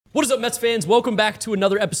What is up, Mets fans? Welcome back to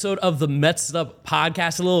another episode of the Mets Up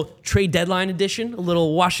podcast, a little trade deadline edition, a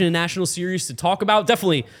little Washington National series to talk about.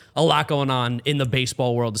 Definitely a lot going on in the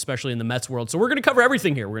baseball world, especially in the Mets world. So we're going to cover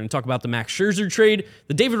everything here. We're going to talk about the Max Scherzer trade,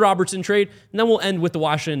 the David Robertson trade, and then we'll end with the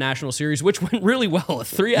Washington National series, which went really well,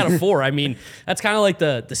 3 out of 4. I mean, that's kind of like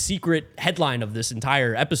the secret headline of this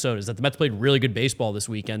entire episode is that the Mets played really good baseball this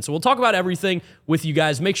weekend. So we'll talk about everything with you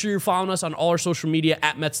guys. Make sure you're following us on all our social media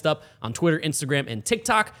at MetsUp on Twitter, Instagram, and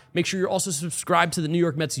TikTok. Make sure you're also subscribed to the New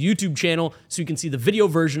York Mets YouTube channel so you can see the video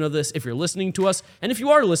version of this if you're listening to us. And if you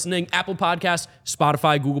are listening, Apple Podcasts,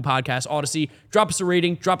 Spotify, Google Podcasts, Odyssey, drop us a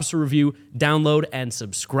rating, drop us a review, download, and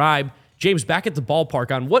subscribe. James, back at the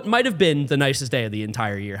ballpark on what might have been the nicest day of the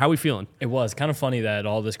entire year. How are we feeling? It was kind of funny that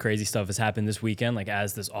all this crazy stuff has happened this weekend, like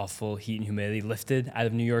as this awful heat and humidity lifted out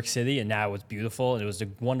of New York City, and now it's beautiful. And it was a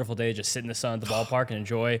wonderful day to just sit in the sun at the ballpark and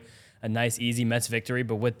enjoy a nice, easy Mets victory,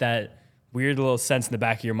 but with that weird little sense in the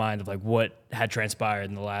back of your mind of like what had transpired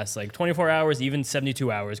in the last like 24 hours, even 72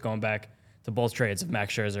 hours, going back to both trades of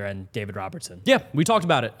Max Scherzer and David Robertson. Yeah, we talked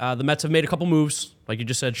about it. The Mets have made a couple moves. Like you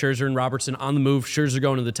just said, Scherzer and Robertson on the move. Scherzer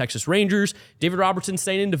going to the Texas Rangers. David Robertson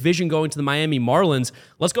staying in division, going to the Miami Marlins.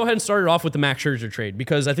 Let's go ahead and start it off with the Max Scherzer trade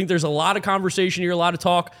because I think there's a lot of conversation here, a lot of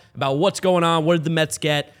talk about what's going on. What did the Mets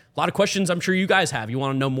get? A lot of questions I'm sure you guys have. You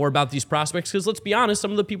want to know more about these prospects because let's be honest,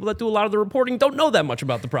 some of the people that do a lot of the reporting don't know that much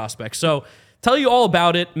about the prospects. So tell you all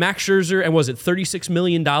about it. Max Scherzer, and was it $36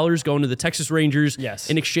 million going to the Texas Rangers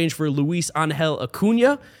in exchange for Luis Angel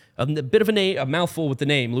Acuna? A bit of a mouthful with the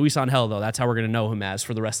name. Luis Angel, though, that's how we're going to know him as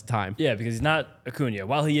for the rest of the time. Yeah, because he's not Acuna.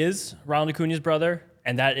 While he is Ronald Acuna's brother,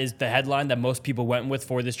 and that is the headline that most people went with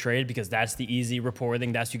for this trade because that's the easy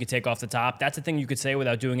reporting. That's what you could take off the top. That's the thing you could say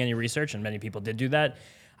without doing any research, and many people did do that.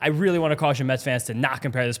 I really want to caution Mets fans to not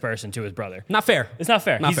compare this person to his brother. Not fair. It's not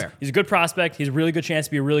fair. Not fair. He's a good prospect. He's a really good chance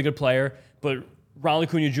to be a really good player, but Ronald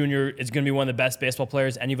Acuna Jr. is going to be one of the best baseball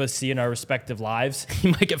players any of us see in our respective lives. He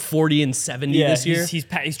might get 40 and 70 this year. He's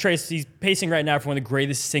pacing right now for one of the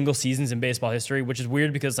greatest single seasons in baseball history, which is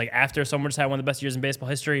weird because like after someone just had one of the best years in baseball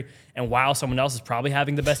history, and while someone else is probably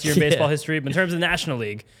having the best year in baseball history, but in terms of the National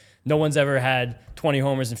League, no one's ever had 20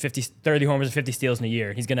 homers and 30 homers and 50 steals in a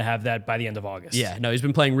year. He's going to have that by the end of August. Yeah, no, he's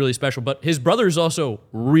been playing really special, but his brother is also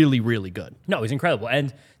really, really good. No, he's incredible.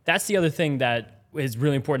 And that's the other thing that is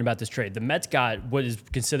really important about this trade. The Mets got what is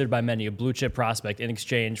considered by many a blue chip prospect in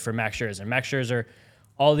exchange for Max Scherzer. Max Scherzer,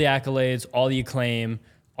 all the accolades, all the acclaim,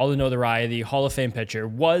 all the notoriety, Hall of Fame pitcher,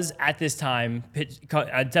 was at this time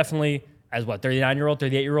definitely as 39-year-old,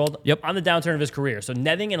 38-year-old, on the downturn of his career. So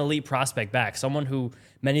netting an elite prospect back, someone who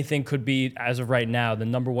many think could be, as of right now, the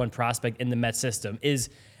number one prospect in the Mets system, is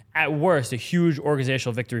at worst a huge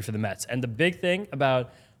organizational victory for the Mets. And the big thing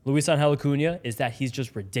about Luis Angel Acuna is that he's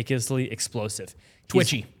just ridiculously explosive.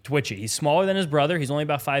 Twitchy. He's smaller than his brother. He's only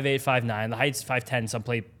about 5'8", 5'9". The height's 5'10". Some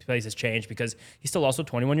places changed because he's still also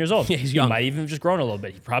 21 years old. Yeah, he's young. He might even have just grown a little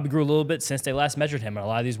bit. He probably grew a little bit since they last measured him on a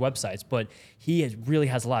lot of these websites. But he really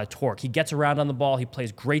has a lot of torque. He gets around on the ball. He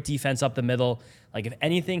plays great defense up the middle. Like, if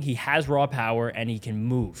anything, he has raw power and he can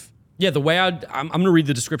move. Yeah, the way I'm going to read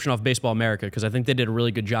the description off Baseball America because I think they did a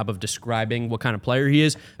really good job of describing what kind of player he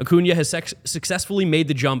is. Acuna has successfully made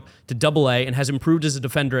the jump to Double-A and has improved as a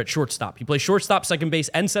defender at shortstop. He plays shortstop, second base,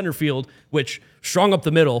 and center field, which strong up the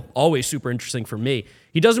middle, always super interesting for me.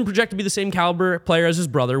 He doesn't project to be the same caliber player as his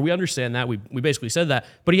brother. We understand that. We basically said that.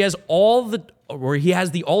 But he has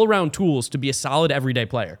the all-around tools to be a solid everyday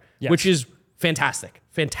player, which is fantastic.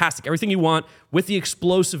 Fantastic. Everything you want with the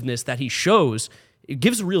explosiveness that he shows. It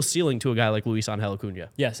gives a real ceiling to a guy like Luis Angel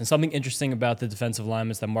Acuna. Yes, and something interesting about the defensive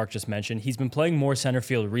linemen that Mark just mentioned, he's been playing more center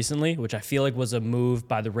field recently, which I feel like was a move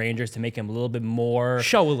by the Rangers to make him a little bit more...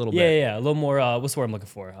 Show a little bit. Yeah, a little more, what's the word I'm looking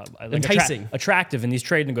for? Enticing. Attractive in these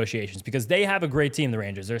trade negotiations because they have a great team, the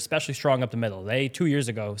Rangers. They're especially strong up the middle. They, 2 years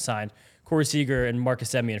ago, signed Corey Seager and Marcus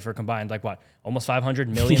Semien for combined, almost $500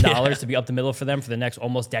 million to be up the middle for them for the next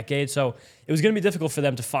almost decade. So it was going to be difficult for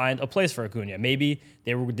them to find a place for Acuna. Maybe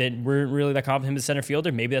they weren't really that confident in the center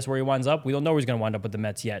fielder. Maybe that's where he winds up. We don't know where he's going to wind up with the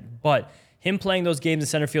Mets yet. But him playing those games in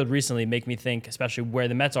center field recently make me think, especially where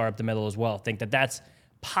the Mets are up the middle as well, think that that's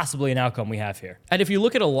possibly an outcome we have here. And if you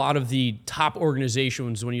look at a lot of the top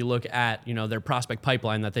organizations, when you look at their prospect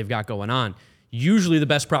pipeline that they've got going on, usually the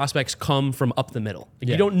best prospects come from up the middle.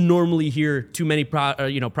 You don't normally hear too many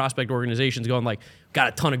prospect organizations going got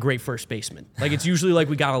a ton of great first basemen. It's usually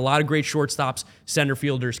we got a lot of great shortstops, center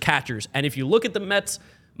fielders, catchers. And if you look at the Mets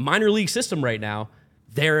minor league system right now,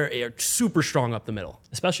 they're super strong up the middle.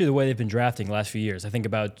 Especially the way they've been drafting the last few years. I think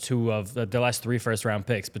about two of their last 3 first-round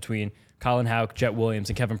picks between Colin Houck, Jet Williams,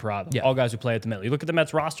 and Kevin Parada. All guys who play at the middle. You look at the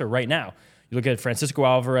Mets roster right now. You look at Francisco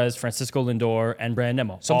Alvarez, Francisco Lindor, and Brandon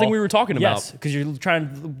Nimmo. Something we were talking about. Yes, because you're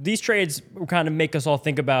trying. These trades kind of make us all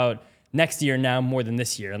think about next year now more than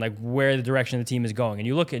this year, and like where the direction of the team is going. And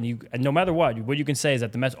you look and no matter what you can say is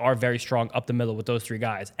that the Mets are very strong up the middle with those three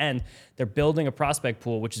guys, and they're building a prospect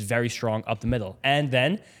pool which is very strong up the middle. And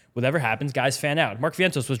then whatever happens, guys fan out. Mark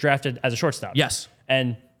Vientos was drafted as a shortstop. Yes.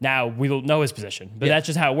 And now we don't know his position, but that's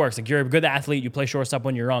just how it works. Like, you're a good athlete, you play shortstop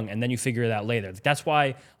when you're young, and then you figure it out later. That's why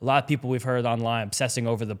a lot of people we've heard online obsessing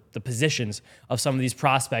over the positions of some of these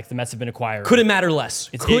prospects the Mets have been acquiring. Couldn't matter less.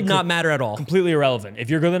 It could not matter at all. Completely irrelevant. If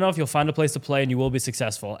you're good enough, you'll find a place to play and you will be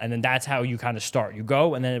successful. And then that's how you kind of start. You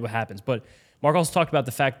go, and then it happens. But Mark also talked about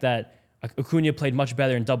the fact that Acuna played much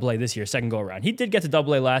better in Double A this year, second go-around. He did get to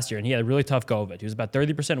Double A last year, and he had a really tough go of it. He was about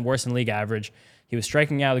 30% worse than league average. He was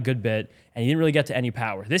striking out a good bit, and he didn't really get to any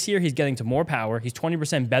power. This year, he's getting to more power. He's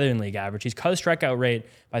 20% better than league average. He's cut his strikeout rate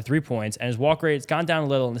by 3 points, and his walk rate has gone down a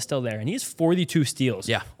little and is still there. And he has 42 steals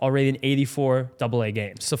already in 84 Double A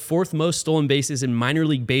games. It's the fourth most stolen bases in minor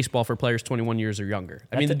league baseball for players 21 years or younger.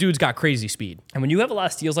 I mean, the dude's got crazy speed. And when you have a lot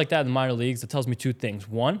of steals like that in the minor leagues, it tells me two things.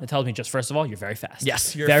 One, it tells me just, first of all, you're very fast.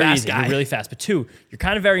 Yes, you're very a fast easy. guy. You're really fast. But two, you're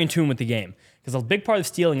kind of very in tune with the game. Because a big part of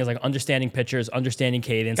stealing is like understanding pitchers, understanding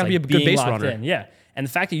cadence, Gotta like be a good being base locked runner. in. Yeah. And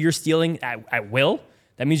the fact that you're stealing at will,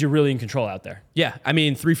 that means you're really in control out there. Yeah, I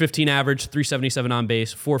mean, 315 average, 377 on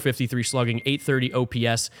base, 453 slugging, 830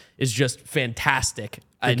 OPS is just fantastic.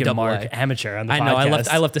 Mark, amateur on the podcast. I know,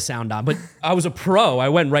 I left the sound on, but I was a pro. I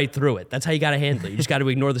went right through it. That's how you got to handle it. You just got to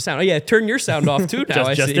ignore the sound. Oh yeah, turn your sound off too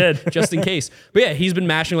now. just did. Just in case. But yeah, he's been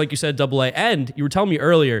mashing, like you said, Double A. And you were telling me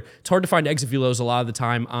earlier, it's hard to find exit velos a lot of the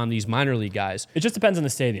time on these minor league guys. It just depends on the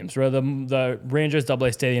stadiums. Right? The Rangers Double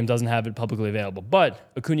A stadium doesn't have it publicly available.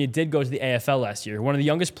 But Acuna did go to the AFL last year. One of the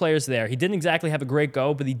youngest players there. He didn't exactly have a great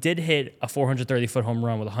go, but he did hit a 430-foot home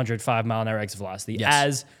run with 105 mile an hour exit velocity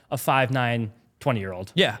as a 5'9",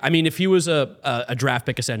 20-year-old. Yeah, I mean, if he was a draft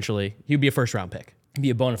pick, essentially, he would be a first-round pick. He'd be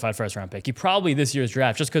a bona fide first-round pick. He probably this year's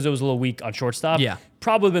draft, just because it was a little weak on shortstop,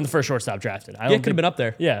 probably been the first shortstop drafted. It could have been up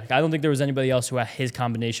there. Yeah, I don't think there was anybody else who had his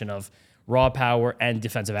combination of raw power and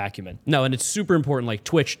defensive acumen. No, and it's super important, like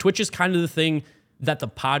Twitch. Twitch is kind of the thing that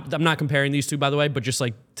I'm not comparing these two, by the way, but just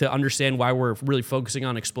like to understand why we're really focusing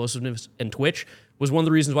on explosiveness and Twitch was one of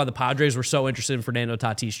the reasons why the Padres were so interested in Fernando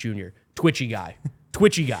Tatis Jr. Twitchy guy.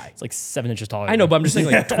 It's like 7 inches taller. I know, but I'm just saying,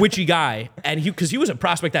 like, a twitchy guy. And because he was a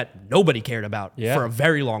prospect that nobody cared about for a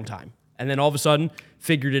very long time. And then all of a sudden,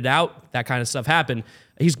 figured it out. That kind of stuff happened.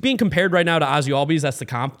 He's being compared right now to Ozzy Albies. That's the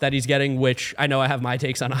comp that he's getting, which I know I have my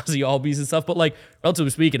takes on Ozzy Albies and stuff. But, like,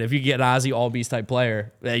 relatively speaking, if you get an Ozzy Albies type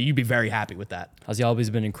player, you'd be very happy with that. Ozzy Albies has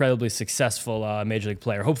been an incredibly successful major league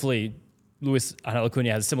player. Hopefully, Luis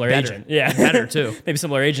Acuna has a similar agent. Yeah, better too. Maybe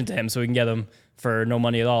similar agent to him, so we can get him for no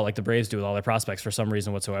money at all, like the Braves do with all their prospects for some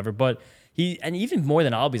reason whatsoever. But and even more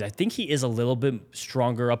than Albies, I think he is a little bit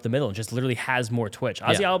stronger up the middle and just literally has more twitch.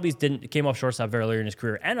 Ozzy Albies came off shortstop very early in his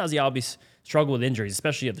career, and Ozzy Albies struggled with injuries,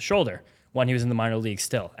 especially at the shoulder when he was in the minor league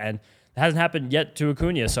still. And it hasn't happened yet to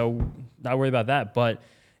Acuna, so not worried about that. But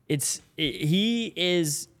he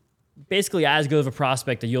is basically as good of a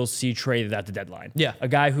prospect that you'll see traded at the deadline. Yeah. A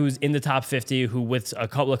guy who's in the top 50, who with a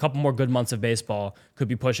couple more good months of baseball could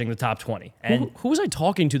be pushing the top 20. And who was I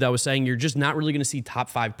talking to that was saying you're just not really going to see top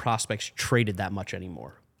 5 prospects traded that much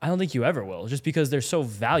anniore? I don't think you ever will, just because they're so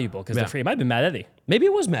valuable. Because they're free. It might have been Matt Eddy. Maybe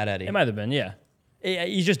it was Matt Eddy. It might have been, yeah.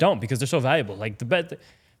 You just don't, because they're so valuable. Like the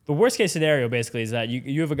worst case scenario basically is that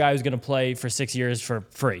you have a guy who's going to play for 6 years for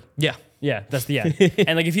free. Yeah. Yeah, that's the end.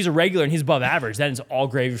 And like if he's a regular and he's above average, then it's all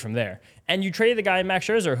gravy from there. And you traded the guy Max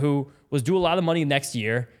Scherzer, who was due a lot of money next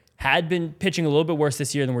year, had been pitching a little bit worse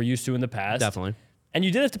this year than we're used to in the past. Definitely. And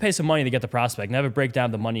you did have to pay some money to get the prospect. And I have a breakdown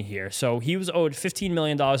of the money here. So he was owed $15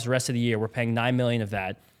 million the rest of the year. We're paying $9 million of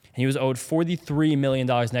that. And he was owed $43 million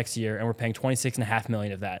next year, and we're paying $26.5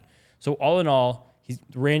 million of that. So all in all, the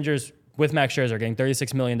Rangers with Max Scherzer are getting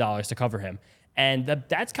 $36 million to cover him. And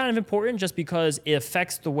that's kind of important just because it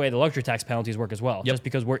affects the way the luxury tax penalties work as well, just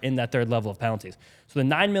because we're in that third level of penalties. So the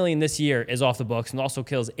 $9 million this year is off the books and also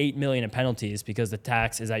kills $8 million in penalties because the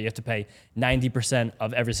tax is that you have to pay 90%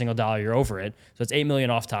 of every single dollar you're over it. So it's $8 million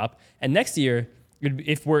off top. And next year,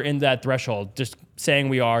 if we're in that threshold, just saying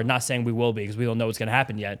we are, not saying we will be because we don't know what's going to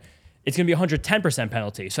happen yet, it's going to be 110%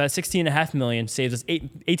 penalty. So that $16.5 million saves us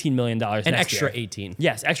 $18 million next year. An extra 18.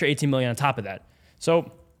 Yes, extra $18 million on top of that.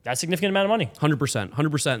 So that's a significant amount of money.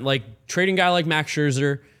 100%. Like trading a guy like Max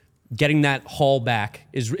Scherzer, getting that haul back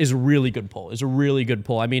is a really good pull.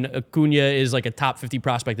 I mean, Acuna is like a top 50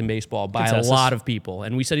 prospect in baseball by a lot of people.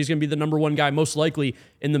 And we said he's going to be the number one guy most likely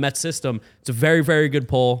in the Mets system. It's a very, very good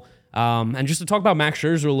pull. And just to talk about Max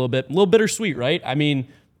Scherzer a little bit bittersweet, right? I mean,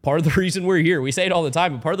 part of the reason we're here, we say it all the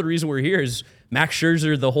time, but part of the reason we're here is Max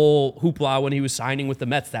Scherzer, the whole hoopla when he was signing with the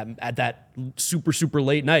Mets at that super, super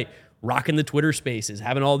late night, rocking the Twitter spaces,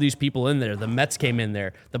 having all these people in there. The Mets came in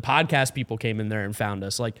there. The podcast people came in there and found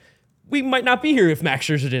us. Like, we might not be here if Max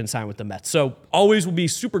Scherzer didn't sign with the Mets. So always will be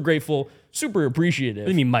super grateful, super appreciative. What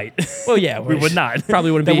do you mean might? Well, yeah. we would not.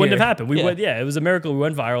 Probably wouldn't be That wouldn't here. have happened. We would, yeah, it was a miracle. We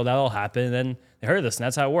went viral. That all happened. And then they heard us, and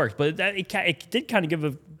that's how it worked. But it did kind of give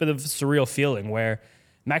a bit of a surreal feeling where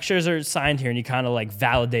Max Scherzer signed here, and he kind of like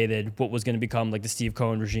validated what was going to become like the Steve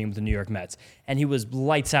Cohen regime with the New York Mets. And he was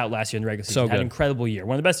lights out last year in the regular season. So Had an good. incredible year.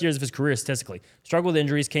 One of the best years of his career statistically. Struggled with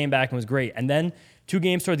injuries, came back, and was great. And then 2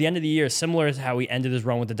 games toward the end of the year, similar to how he ended his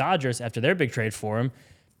run with the Dodgers after their big trade for him,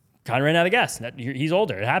 kind of ran out of gas. He's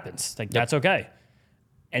older. It happens. Like, that's okay.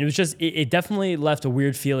 And it was just, it definitely left a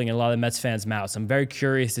weird feeling in a lot of Mets fans' mouths. I'm very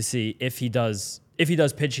curious to see if he does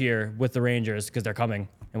pitch here with the Rangers, because they're coming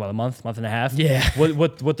in a month and a half. Yeah.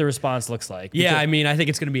 What the response looks like. Yeah, I mean, I think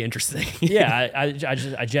it's going to be interesting. Yeah,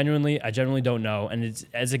 I genuinely don't know. And it's,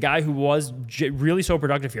 as a guy who was really so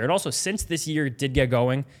productive here, and also since this year did get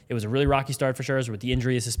going, it was a really rocky start for Scherzer with the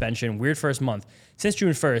injury, suspension, weird first month. Since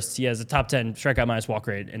June 1st, he has a top 10 strikeout minus walk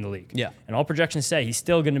rate in the league. Yeah. And all projections say he's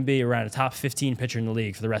still going to be around a top 15 pitcher in the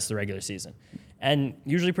league for the rest of the regular season. And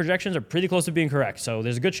usually projections are pretty close to being correct. So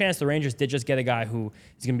there's a good chance the Rangers did just get a guy who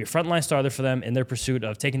is going to be a frontline starter for them in their pursuit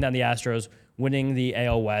of taking down the Astros, winning the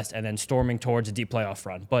AL West, and then storming towards a deep playoff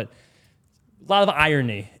run. But a lot of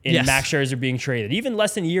irony in Max Scherzer being traded. Even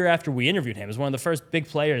less than a year after we interviewed him, as one of the first big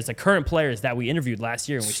players, the current players that we interviewed last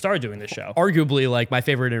year when we started doing this show. Arguably, like, my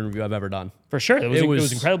favorite interview I've ever done. For sure. It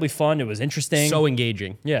was incredibly fun. It was interesting. So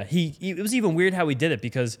engaging. Yeah. It was even weird how he did it,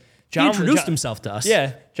 because He introduced himself to us.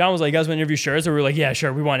 Yeah. John was like, you guys want to interview Scherzer? We were like, yeah,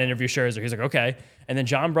 sure. We want to interview Scherzer. He's like, okay. And then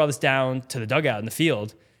John brought us down to the dugout in the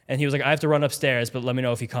field. And he was like, I have to run upstairs, but let me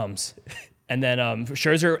know if he comes. And then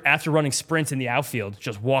Scherzer, after running sprints in the outfield,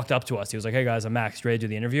 just walked up to us. He was like, hey, guys, I'm Max. Ready to do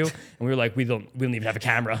the interview? And we were like, we don't even have a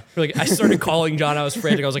camera. Like, I started calling John. I was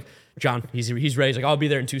frantic. I was like, John, he's ready. He's like, I'll be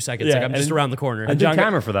there in 2 seconds. Yeah, like, I'm just around the corner. And John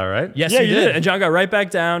camera for that, right? Yes, Yeah, he you did. did. And John got right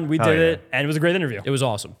back down. We did yeah. it. And it was a great interview. It was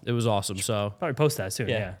awesome. It was awesome. So, Probably post that soon.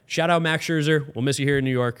 Yeah. Shout out Max Scherzer. We'll miss you here in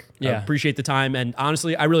New York. Yeah. Appreciate the time. And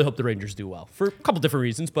honestly, I really hope the Rangers do well for a couple different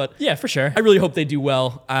reasons. But Yeah, for sure. I really hope they do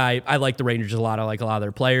well. I like the Rangers a lot. I like a lot of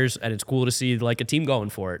their players. And it's cool to see like a team going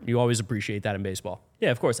for it. You always appreciate that in baseball.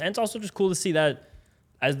 Yeah, of course. And it's also just cool to see that,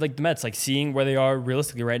 as like the Mets, like seeing where they are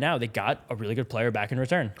realistically right now, they got a really good player back in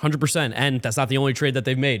return. 100%. And that's not the only trade that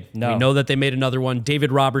they've made. No. We know that they made another one.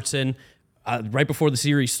 David Robertson, right before the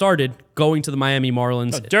series started, going to the Miami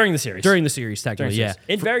Marlins. During the series. During the series, technically, yeah.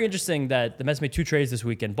 It's very interesting that the Mets made 2 trades this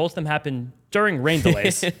weekend. Both of them happened during rain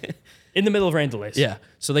delays. In the middle of rain delays. Yeah.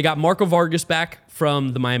 So they got Marco Vargas back from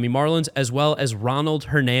the Miami Marlins, as well as Ronald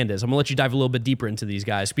Hernandez. I'm gonna let you dive a little bit deeper into these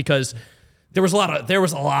guys, because there was a lot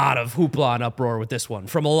of hoopla and uproar with this one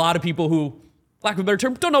from a lot of people who, lack of a better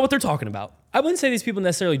term, don't know what they're talking about. I wouldn't say these people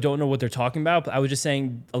necessarily don't know what they're talking about, but I was just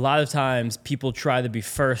saying a lot of times people try to be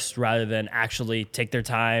first rather than actually take their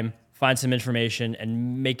time, find some information,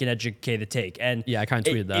 and make an educated take. And Yeah, I kind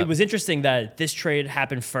of tweeted that. It was interesting that this trade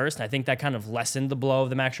happened first. And I think that kind of lessened the blow of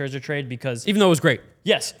the Max Scherzer trade, because Even though it was great.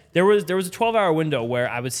 yes, there was a 12-hour window where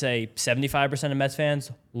I would say 75% of Mets fans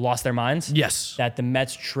lost their minds. Yes. That the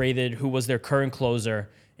Mets traded who was their current closer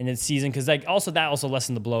in its season, because that also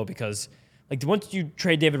lessened the blow, because like once you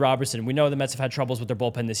trade David Robertson, we know the Mets have had troubles with their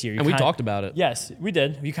bullpen this year. And we talked about it. Yes, we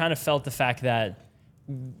did. You kind of felt the fact that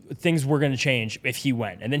things were going to change if he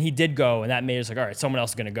went. And then he did go, and that made us like, all right, someone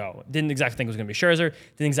else is going to go. Didn't exactly think it was going to be Scherzer.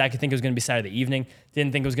 Didn't exactly think it was going to be Saturday evening.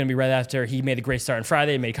 Didn't think it was going to be right after he made a great start on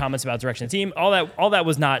Friday, made comments about direction of the team. All that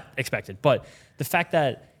was not expected. But the fact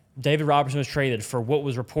that David Robertson was traded for what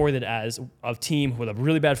was reported as a team with a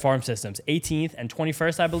really bad farm systems, 18th and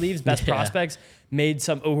 21st, I believe, best prospects, made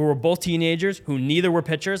some who were both teenagers, who neither were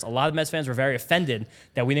pitchers. A lot of Mets fans were very offended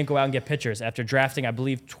that we didn't go out and get pitchers after drafting, I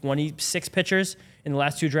believe, 26 pitchers in the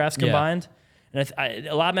last 2 drafts combined. And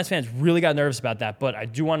a lot of Mets fans really got nervous about that. But I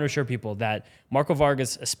do want to assure people that Marco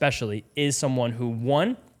Vargas especially is someone who,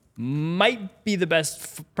 1, might be the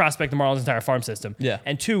best prospect the Marlins' entire farm system. Yeah.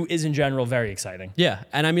 And 2, is in general very exciting. Yeah.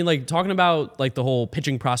 And I mean, like, talking about like the whole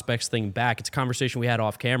pitching prospects thing back, it's a conversation we had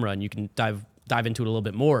off camera, and you can dive into it a little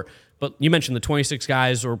bit more. But you mentioned the 26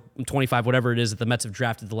 guys or 25, whatever it is, that the Mets have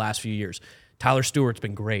drafted the last few years. Tyler Stewart's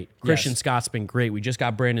been great. Christian Scott's been great. We just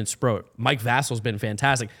got Brandon Sproat. Mike Vassal's been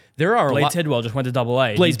fantastic. There are Blade Tidwell just went to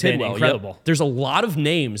AA. Blade He's been Tidwell, incredible. Yep. There's a lot of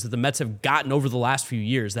names that the Mets have gotten over the last few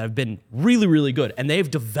years that have been really, really good. And they've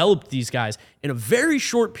developed these guys in a very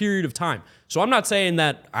short period of time. So I'm not saying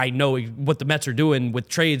that I know what the Mets are doing with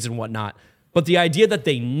trades and whatnot, but the idea that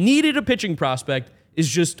they needed a pitching prospect is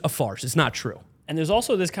just a farce. It's not true. And there's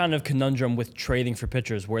also this kind of conundrum with trading for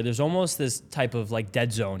pitchers where there's almost this type of like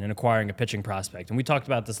dead zone in acquiring a pitching prospect. And we talked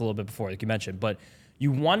about this a little bit before, like you mentioned, but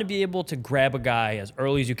you want to be able to grab a guy as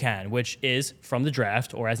early as you can, which is from the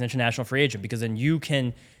draft or as an international free agent, because then you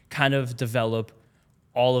can kind of develop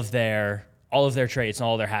all of their traits and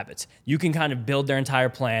all their habits. You can kind of build their entire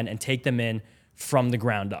plan and take them in from the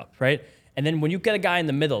ground up, right? And then when you get a guy in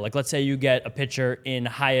the middle, like let's say you get a pitcher in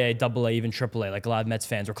high A, double A, even triple A, like a lot of Mets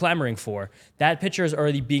fans were clamoring for, that pitcher is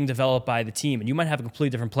already being developed by the team, and you might have a completely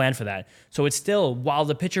different plan for that. So it's still, while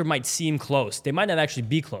the pitcher might seem close, they might not actually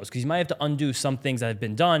be close, because you might have to undo some things that have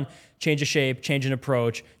been done, change a shape, change an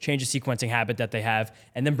approach, change a sequencing habit that they have,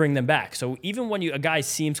 and then bring them back. So even when a guy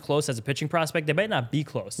seems close as a pitching prospect, they might not be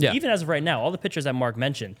close. Yeah. Even as of right now, all the pitchers that Mark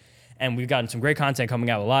mentioned, and we've gotten some great content coming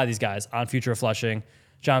out with a lot of these guys on Future of Flushing,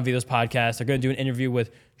 John Vito's podcast. They're going to do an interview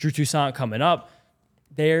with Drew Toussaint coming up.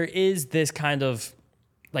 There is this kind of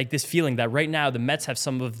like this feeling that right now the Mets have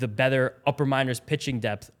some of the better upper minors pitching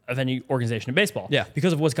depth of any organization in baseball. Yeah.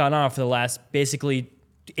 Because of what's gone on for the last basically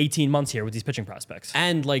 18 months here with these pitching prospects.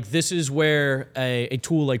 And like this is where a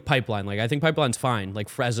tool like Pipeline, like I think Pipeline's fine, like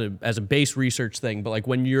as a base research thing, but like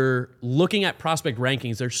when you're looking at prospect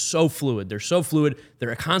rankings, they're so fluid.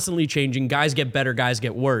 They're constantly changing. Guys get better, guys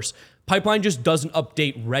get worse. Pipeline just doesn't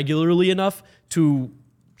update regularly enough to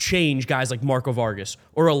change guys like Marco Vargas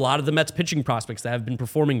or a lot of the Mets pitching prospects that have been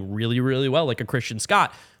performing really, really well, like a Christian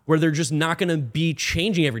Scott, where they're just not going to be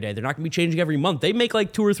changing every day. They're not going to be changing every month. They make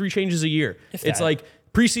like 2 or 3 changes a year. It's like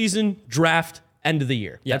preseason, draft, end of the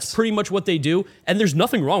year. Yes. That's pretty much what they do. And there's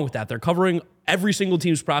nothing wrong with that. They're covering every single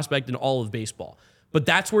team's prospect in all of baseball. But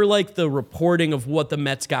that's where like the reporting of what the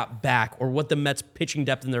Mets got back or what the Mets pitching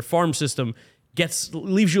depth in their farm system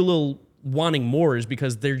leaves you a little wanting more, is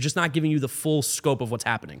because they're just not giving you the full scope of what's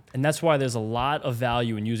happening. And that's why there's a lot of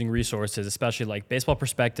value in using resources, especially like Baseball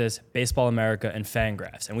Prospectus, Baseball America, and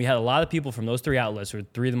Fangraphs. And we had a lot of people from those 3 outlets, who are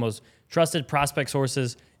 3 of the most trusted prospect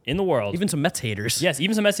sources in the world. Even some Mets haters. Yes,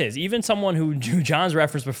 even some Mets haters. Even someone who John's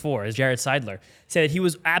referenced before, is Jared Seidler, said that he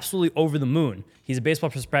was absolutely over the moon. He's a Baseball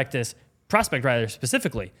Prospectus prospect writer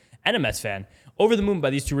specifically, and a Mets fan. Over the moon by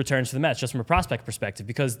these 2 returns to the Mets, just from a prospect perspective,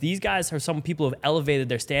 because these guys are some people who have elevated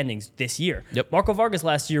their standings this year. Yep. Marco Vargas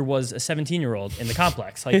last year was a 17-year-old in the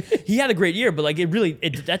complex. Like he had a great year, but like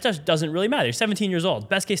that just doesn't really matter. You're 17 years old.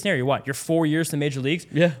 Best case scenario, what? You're 4 years to the major leagues.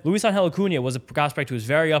 Yeah. Luis Angel Acuna was a prospect who was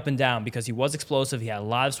very up and down because he was explosive. He had a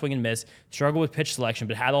lot of swing and miss, struggled with pitch selection,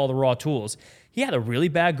 but had all the raw tools. He had a really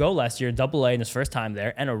bad go last year in Double A in his first time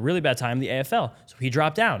there, and a really bad time in the AFL. So he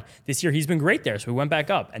dropped down. This year he's been great there, so he went back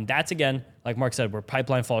up. And that's, again, like Mark said, where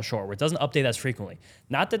Pipeline falls short, where it doesn't update as frequently.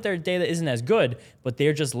 Not that their data isn't as good, but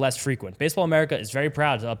they're just less frequent. Baseball America is very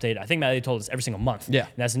proud to update. I think Matty told us every single month. Yeah.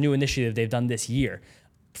 And that's a new initiative they've done this year.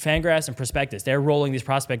 Fangraphs and Prospectus, they're rolling these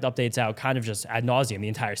prospect updates out kind of just ad nauseum the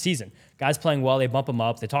entire season. Guys playing well, they bump them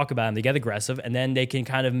up, they talk about them, they get aggressive, and then they can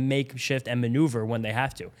kind of make shift and maneuver when they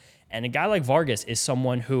have to. And a guy like Vargas is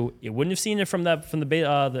someone who, you wouldn't have seen it from the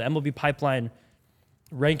MLB Pipeline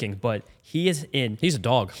ranking, but he's a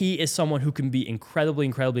dog. He is someone who can be incredibly,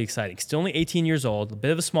 incredibly exciting. Still only 18 years old, a bit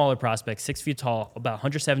of a smaller prospect, 6 feet tall, about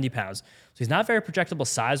 170 pounds. So he's not very projectable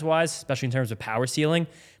size-wise, especially in terms of power ceiling,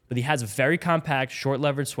 but he has a very compact,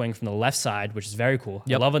 short-levered swing from the left side, which is very cool.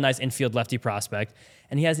 Yep. I love a nice infield lefty prospect.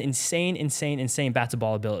 And he has insane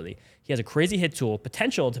bat-to-ball ability. He has a crazy hit tool,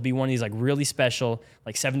 potential to be one of these like really special,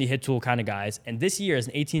 like 70 hit tool kind of guys. And this year, as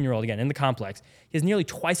an 18-year-old, again, in the complex, he has nearly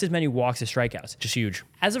twice as many walks as strikeouts. Just huge.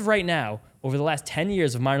 As of right now, over the last 10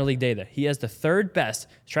 years of minor league data, he has the 3rd best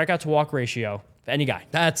strikeout-to-walk ratio of any guy.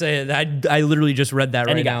 I literally just read that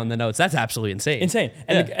right now in the notes. That's absolutely insane. Insane.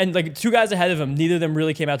 And like 2 guys ahead of him, neither of them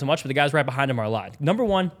really came out too much, but the guys right behind him are a lot. Number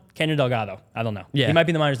 1, Kenny Delgado. I don't know. Yeah. He might be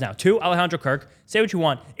in the minors now. 2, Alejandro Kirk. Say what you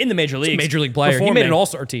want. In the major leagues. Major league player. He made an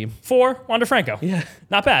all-star team. 4, Wander Franco. Yeah.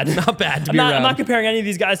 Not bad. Not bad to be I'm around. not comparing any of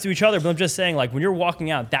these guys to each other, but I'm just saying, like, when you're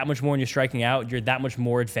walking out that much more and you're striking out, you're that much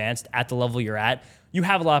more advanced at the level you're at. You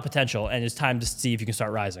have a lot of potential, and it's time to see if you can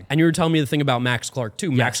start rising. And you were telling me the thing about Max Clark, too.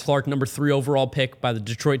 Yes. Max Clark, number 3 overall pick by the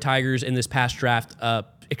Detroit Tigers in this past draft.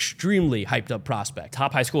 Extremely hyped up prospect.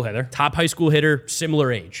 Top high school hitter,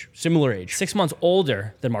 similar age. 6 months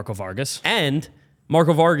older than Marco Vargas. And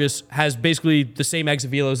Marco Vargas has basically the same exit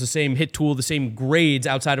velos, the same hit tool, the same grades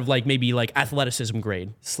outside of like maybe like athleticism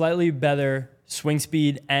grade. Slightly better swing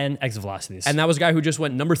speed and exit velocities. And that was a guy who just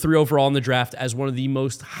went number 3 overall in the draft as one of the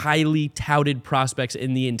most highly touted prospects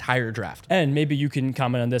in the entire draft. And maybe you can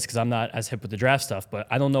comment on this because I'm not as hip with the draft stuff, but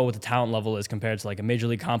I don't know what the talent level is compared to like a major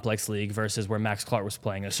league complex league versus where Max Clark was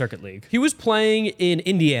playing in a circuit league. He was playing in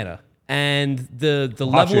Indiana. And the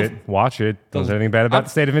level of Watch it. Don't say anything bad about the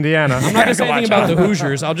state of Indiana. I'm not going to say anything about the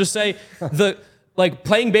Hoosiers. I'll just say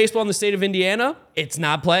playing baseball in the state of Indiana, it's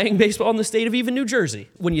not playing baseball in the state of even New Jersey.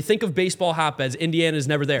 When you think of baseball hotbeds, Indiana is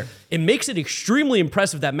never there. It makes it extremely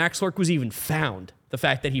impressive that Max Clark was even found, the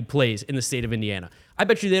fact that he plays in the state of Indiana. I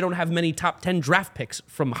bet you they don't have many top 10 draft picks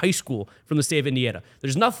from high school from the state of Indiana.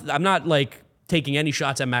 There's nothing, I'm not taking any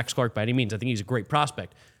shots at Max Clark by any means. I think he's a great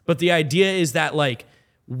prospect. But the idea is that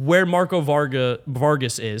where Marco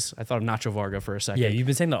Vargas is, I thought of Nacho Varga for a second. Yeah, you've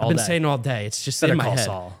been saying that all day. I've been saying all day. It's just Better in my Call head.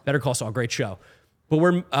 Saul. Better Call Saul, great show. But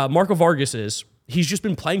where Marco Vargas is, he's just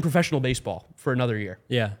been playing professional baseball for another year.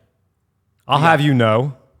 Yeah. I'll have you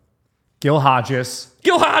know, Gil Hodges,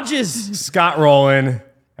 Scott Rowland,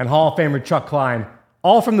 and Hall of Famer Chuck Klein,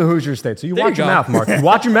 all from the Hoosier state. So watch your mouth, Mark. You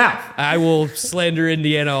watch your mouth. I will slander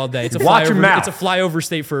Indiana all day. It's a Watch your mouth. It's a flyover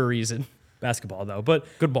state for a reason. Basketball, though. But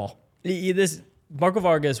good ball. This Marco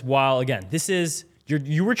Vargas, while, again, this is,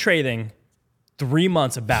 you were trading 3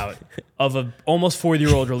 months of an almost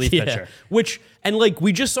 40-year-old relief pitcher.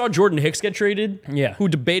 We just saw Jordan Hicks get traded, who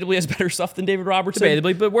debatably has better stuff than David Robertson.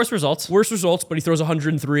 Debatably, but worse results. But he throws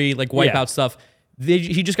 103, wipeout stuff.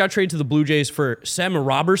 He just got traded to the Blue Jays for Sam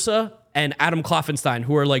Robertson and Adam Kloffenstein,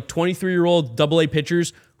 who are 23-year-old AA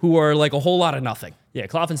pitchers who are a whole lot of nothing. Yeah,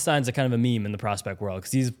 Kloffenstein's a kind of a meme in the prospect world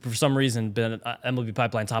because he's, for some reason, been MLB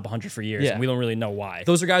Pipeline top 100 for years, and we don't really know why.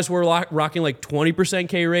 Those are guys who are rocking 20%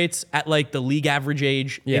 K rates at the league average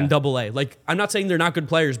age in AA. I'm not saying they're not good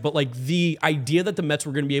players, but the idea that the Mets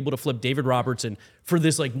were going to be able to flip David Robertson for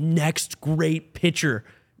this next great pitcher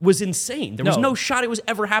was insane. There was no shot it was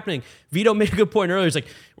ever happening. Vito made a good point earlier. He's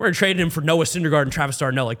we're going to trade him for Noah Syndergaard and Travis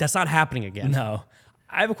d'Arnaud. That's not happening again. No.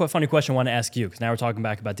 I have a funny question I want to ask you because now we're talking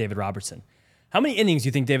back about David Robertson. How many innings do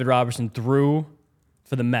you think David Robertson threw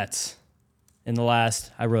for the Mets in the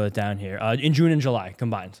last, I wrote it down here, in June and July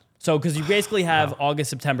combined? So, because you basically have August,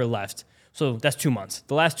 September left. So that's 2 months.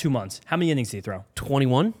 The last 2 months, how many innings did he throw?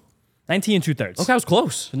 21? 19 and 2/3. Okay, I was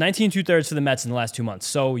close. So 19 and 2/3 for the Mets in the last 2 months.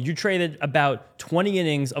 So you traded about 20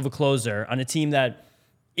 innings of a closer on a team that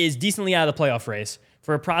is decently out of the playoff race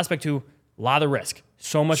for a prospect who, a lot of risk.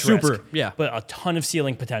 So much risk, but a ton of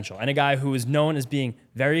ceiling potential. And a guy who is known as being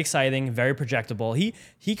very exciting, very projectable.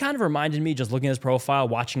 He kind of reminded me, just looking at his profile,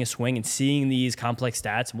 watching his swing, and seeing these complex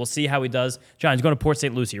stats. We'll see how he does. John, he's going to Port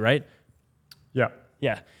St. Lucie, right? Yeah.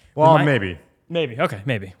 Yeah. Well, maybe. Maybe. Okay,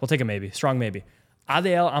 maybe. We'll take a maybe. Strong maybe.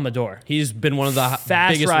 Adael Amador. He's been one of the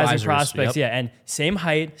fast biggest rising risers. prospects. Yeah, and same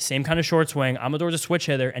height, same kind of short swing. Amador's a switch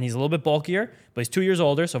hitter, and he's a little bit bulkier, but he's 2 years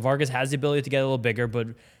older, so Vargas has the ability to get a little bigger. But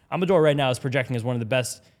Amador right now is projecting as one of the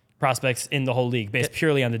best prospects in the whole league based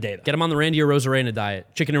purely on the data. Get him on the Randy Arozarena diet.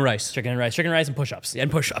 Chicken and rice. Chicken and rice and push-ups.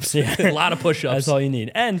 And push-ups. Yeah. A lot of push-ups. That's all you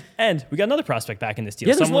need. And we got another prospect back in this deal.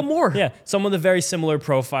 Yeah, there's one more. Yeah, someone with a very similar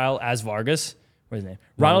profile as Vargas. What's his name?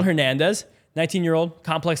 Ronald Hernandez, 19-year-old,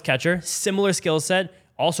 complex catcher, similar skill set,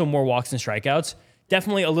 also more walks and strikeouts.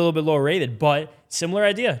 Definitely a little bit lower rated, but similar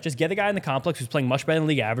idea. Just get a guy in the complex who's playing much better than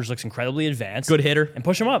league average, looks incredibly advanced. Good hitter. And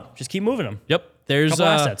push him up. Just keep moving him. Yep. Couple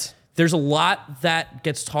assets. There's a lot that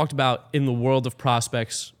gets talked about in the world of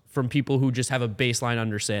prospects from people who just have a baseline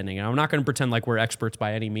understanding. And I'm not going to pretend like we're experts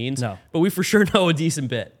by any means. No. But we for sure know a decent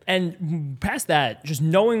bit. And past that, just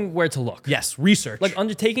knowing where to look. Yes, research.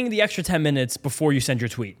 Undertaking the extra 10 minutes before you send your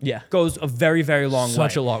tweet. Yeah. Goes a very, very long way.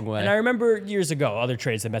 Such a long way. And I remember years ago, other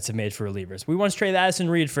trades that Mets have made for relievers. We once traded Addison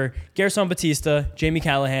Reed for Gerson Batista, Jamie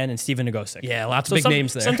Callahan, and Steven Nagosic. Yeah, lots of big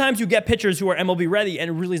names there. Sometimes you get pitchers who are MLB ready, and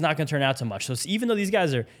it really is not going to turn out so much. So even though these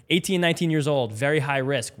guys are 18, 19 years old, very high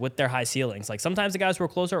risk with their high ceilings, sometimes the guys who are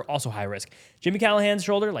closer are also high risk. Jimmy Callahan's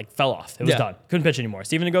shoulder fell off. It was done. Couldn't pitch anymore.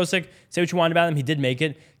 Steven Nagosic, say what you want about him, he did make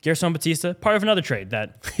it. Gerson Batista, part of another trade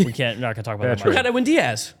that we're not going to talk about. We got Edwin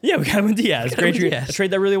Diaz. Yeah, we got Edwin Diaz. Great trade. A trade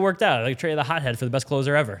that really worked out. A trade of the hothead for the best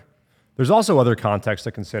closer ever. There's also other context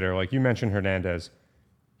to consider. Like you mentioned Hernandez.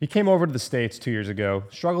 He came over to the States 2 years ago,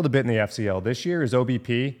 struggled a bit in the FCL. This year, his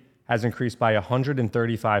OBP has increased by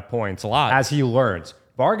 135 points. A lot. As he learns.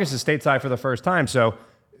 Vargas is stateside for the first time, so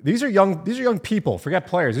these are young people. Forget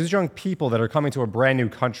players. These are young people that are coming to a brand new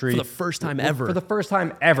country. For the first time ever. For the first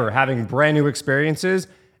time ever, having brand new experiences.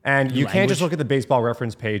 And you can't just look at the baseball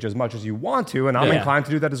reference page as much as you want to, and I'm inclined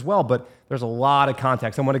to do that as well, but there's a lot of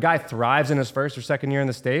context. And when a guy thrives in his first or second year in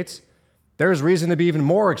the States, there's reason to be even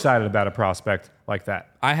more excited about a prospect like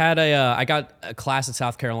that. I got a class at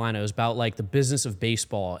South Carolina. It was about the business of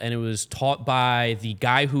baseball, and it was taught by the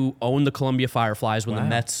guy who owned the Columbia Fireflies when the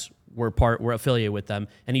Mets were affiliated with them,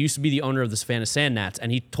 and he used to be the owner of the Savannah Sand Gnats.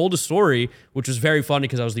 And he told a story, which was very funny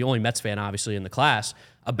because I was the only Mets fan, obviously, in the class,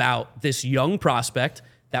 about this young prospect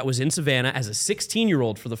that was in Savannah as a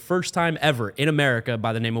 16-year-old for the first time ever in America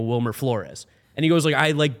by the name of Wilmer Flores. And he goes, like,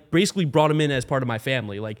 I basically brought him in as part of my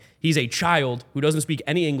family. Like, he's a child who doesn't speak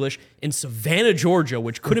any English in Savannah, Georgia,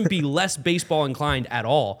 which couldn't be less baseball inclined at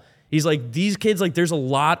all. He's like, these kids, like, there's a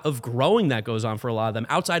lot of growing that goes on for a lot of them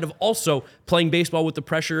outside of also playing baseball with the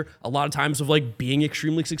pressure a lot of times of, like, being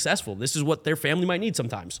extremely successful. This is what their family might need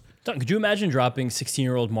sometimes. Could you imagine dropping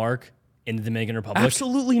 16-year-old Mark in the Dominican Republic?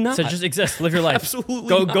 Absolutely not. So just exist, live your life. Absolutely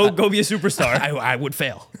go be a superstar. I would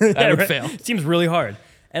fail. I would fail. It seems really hard.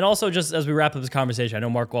 And also, just as we wrap up this conversation, I know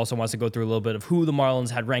Mark also wants to go through a little bit of who the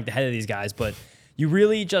Marlins had ranked ahead of these guys, but you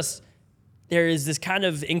really just... There is this kind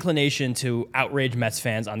of inclination to outrage Mets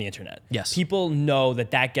fans on the internet. Yes. People know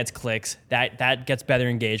that gets clicks, that gets better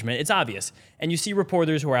engagement. It's obvious. And you see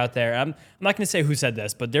reporters who are out there. I'm not going to say who said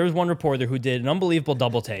this, but there was one reporter who did an unbelievable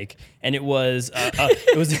double take, and it was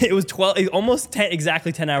 12, almost 10,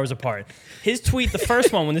 exactly 10 hours apart. His tweet, the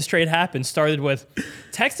first one when this trade happened, started with,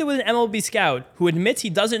 texted with an MLB scout who admits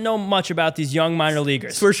he doesn't know much about these young minor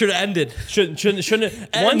leaguers. That's where it should have ended. Shouldn't.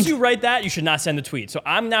 Once you write that, you should not send a tweet. So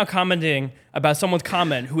I'm now commenting about someone's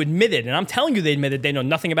comment who admitted, and I'm telling you they admitted they know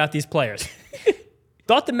nothing about these players.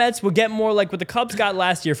 Thought the Mets would get more like what the Cubs got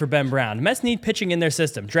last year for Ben Brown. The Mets need pitching in their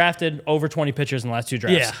system. Drafted over 20 pitchers in the last 2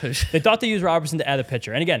 drafts. Yeah. They thought they used Robertson to add a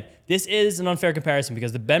pitcher. And again, this is an unfair comparison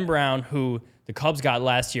because the Ben Brown who the Cubs got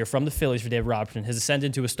last year from the Phillies for David Robertson has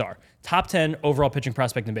ascended to a star. Top 10 overall pitching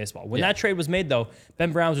prospect in baseball. When that trade was made, though,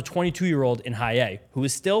 Ben Brown was a 22-year-old in high A who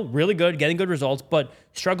is still really good, getting good results, but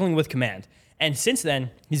struggling with command. And since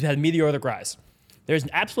then, he's had meteoric rise. There's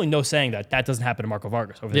absolutely no saying that doesn't happen to Marco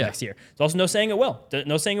Vargas over the next year. There's also no saying it will.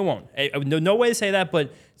 No saying it won't. No way to say that,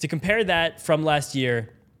 but to compare that from last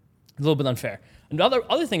year, a little bit unfair. Another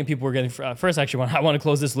thing that people were getting, first actually, I want to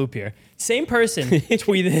close this loop here. Same person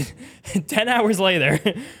tweeted 10 hours later,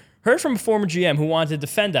 heard from a former GM who wanted to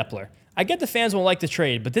defend Epler. I get the fans won't like the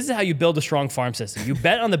trade, but this is how you build a strong farm system. You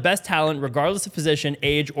bet on the best talent, regardless of position,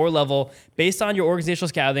 age, or level, based on your organizational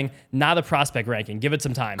scouting, not a prospect ranking. Give it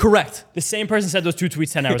some time. Correct. The same person said those 2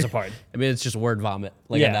 tweets 10 hours apart. I mean, it's just word vomit.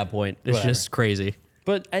 At that point, it's just crazy.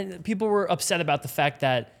 But people were upset about the fact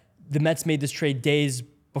that the Mets made this trade days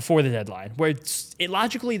before the deadline, where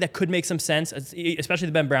logically that could make some sense, especially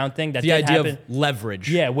the Ben Brown thing. That the idea of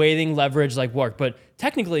leverage. Yeah, waiting, leverage, work. But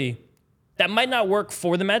technically, that might not work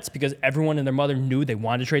for the Mets because everyone and their mother knew they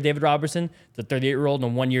wanted to trade David Robertson, the 38-year-old,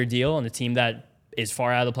 on a 1-year deal on a team that is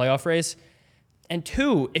far out of the playoff race. And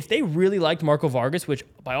 2, if they really liked Marco Vargas, which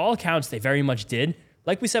by all accounts they very much did,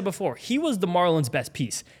 like we said before, he was the Marlins' best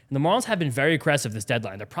piece. And the Marlins have been very aggressive this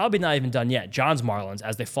deadline. They're probably not even done yet. John's Marlins,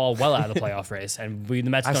 as they fall well out of the playoff race. And the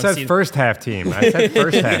Mets don't see I said first half team.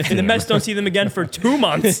 And the Mets don't see them again for 2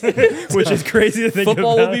 months, which is crazy to think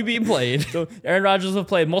Football about. will be being played. So Aaron Rodgers will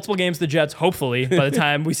play multiple games with the Jets, hopefully, by the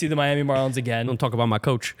time we see the Miami Marlins again. Don't talk about my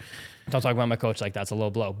coach. Don't talk about my coach like that's a low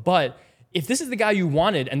blow. But if this is the guy you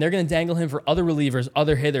wanted and they're going to dangle him for other relievers,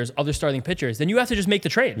 other hitters, other starting pitchers, then you have to just make the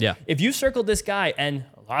trade. Yeah. If you circled this guy, and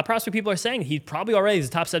a lot of prospect people are saying he's probably already a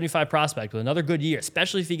top 75 prospect with another good year,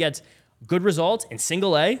 especially if he gets good results in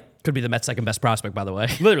single A. Could be the Mets' second best prospect, by the way.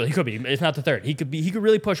 Literally, he could be, if not the third. He could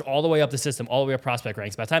really push all the way up the system, all the way up prospect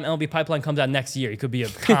ranks. By the time MLB Pipeline comes out next year, he could be a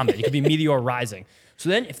comet. He could be meteor rising. So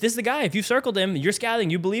then, if this is the guy, if you circled him, you're scouting,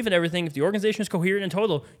 you believe in everything, if the organization is coherent in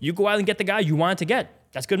total, you go out and get the guy you wanted to get.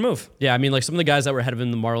 That's a good move. Yeah, I mean, like some of the guys that were ahead of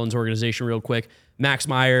him in the Marlins organization real quick. Max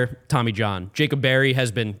Meyer, Tommy John. Jacob Berry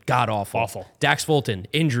has been god-awful. Awful. Dax Fulton,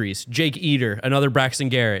 injuries. Jake Eater, another Braxton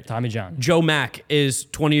Garrett. Tommy John. Joe Mack is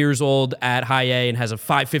 20 years old at high A and has a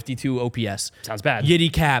 552 OPS. Sounds bad.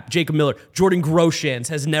 Yiddy Cap, Jacob Miller. Jordan Groshans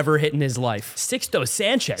has never hit in his life. Sixto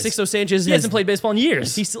Sanchez. He hasn't played baseball in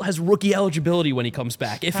years. He still has rookie eligibility when he comes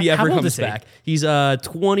back, if he ever comes back. He's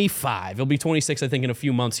 25. He'll be 26, I think, in a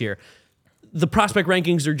few months here. The prospect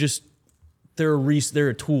rankings are just, they're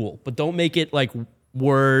a tool, but don't make it like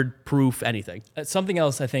word, proof, anything. Something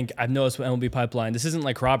else I think I've noticed with MLB Pipeline, this isn't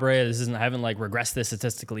like corroborated, I haven't like regressed this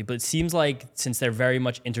statistically, but it seems like since they're very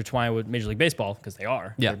much intertwined with Major League Baseball, because they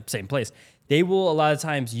are, they're same place, they will a lot of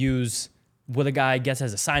times use what a guy gets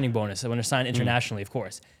as a signing bonus when they're signed internationally, of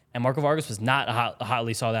course. And Marco Vargas was not a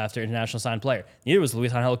hotly sought after international signed player. Neither was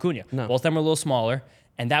Luis Angel Acuna. No. Both of them are a little smaller,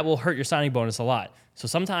 and that will hurt your signing bonus a lot. So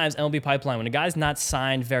sometimes MLB Pipeline, when a guy's not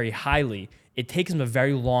signed very highly, it takes them a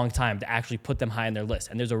very long time to actually put them high on their list.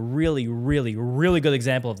 And there's a really, really, really good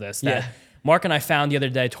example of this that Mark and I found the other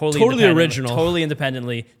day, totally original, totally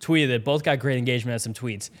independently, tweeted it. Both got great engagement at some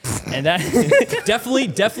tweets. And that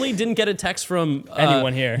definitely didn't get a text from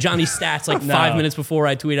anyone here. Johnny Stats like 5 minutes before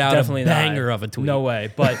I tweet out definitely a banger of a tweet. No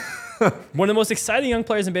way. But One of the most exciting young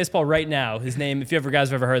players in baseball right now. His name, if you guys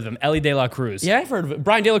have ever heard of him, Ellie De La Cruz. Yeah, I've heard of it.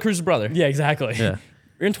 Brian De La Cruz's brother. Yeah, exactly. Yeah.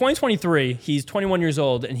 In 2023, he's 21 years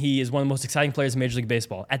old, and he is one of the most exciting players in Major League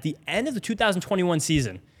Baseball. At the end of the 2021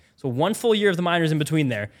 season, so one full year of the minors in between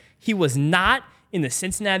there, he was not in the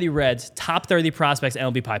Cincinnati Reds top 30 prospects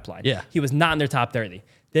MLB pipeline. Yeah. He was not in their top 30.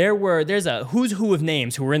 There's a who's who of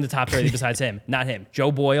names who were in the top 30 besides him. Not him.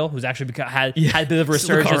 Joe Boyle, who's actually had a bit of a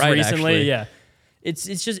resurgence recently. Actually. Yeah.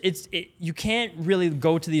 You can't really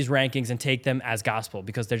go to these rankings and take them as gospel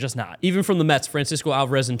because they're just not. Even from the Mets, Francisco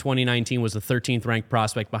Alvarez in 2019 was the 13th ranked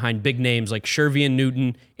prospect behind big names like Shervian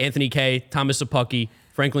Newton, Anthony Kay, Thomas Sapucki,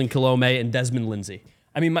 Franklin Kilome, and Desmond Lindsay.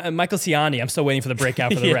 I mean, Michael Ciani, I'm still waiting for the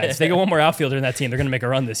breakout for the Reds. If they get one more outfielder in that team, they're going to make a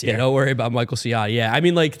run this year. Yeah, don't worry about Michael Ciani. Yeah, I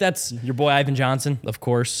mean, like, that's... Your boy Ivan Johnson. Of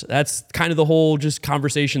course. That's kind of the whole just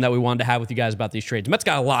conversation that we wanted to have with you guys about these trades. Mets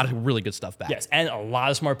got a lot of really good stuff back. Yes, and a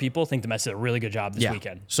lot of smart people think the Mets did a really good job this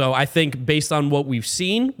weekend. So I think based on what we've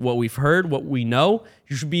seen, what we've heard, what we know,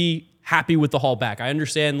 you should be happy with the haul back. I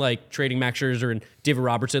understand, like, trading Max Scherzer and David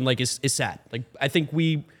Robertson, like, is sad. Like, I think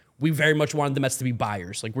we very much wanted the Mets to be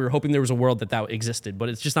buyers. Like, we were hoping there was a world that existed, but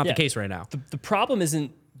it's just not the case right now. The problem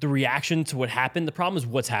isn't the reaction to what happened. The problem is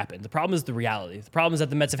what's happened. The problem is the reality. The problem is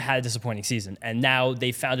that the Mets have had a disappointing season, and now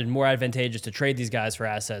they found it more advantageous to trade these guys for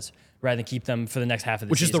assets rather than keep them for the next half of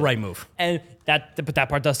the season. Which is the right move. But that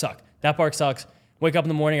part does suck. That part sucks. Wake up in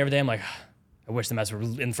the morning every day, I'm like, I wish the Mets were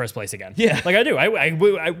in first place again. Yeah. Like I do.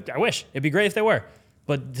 I wish. It'd be great if they were.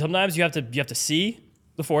 But sometimes you have to see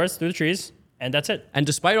the forest through the trees, and that's it. And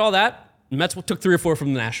despite all that, the Mets took 3 or 4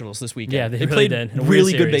 from the Nationals this weekend. Yeah, they played really did.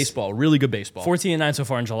 Really good baseball. Really good baseball. 14-9 so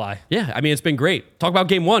far in July. Yeah, I mean, it's been great. Talk about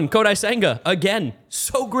game 1. Kodai Senga, again.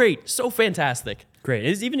 So great. So fantastic. Great.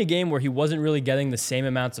 It's even a game where he wasn't really getting the same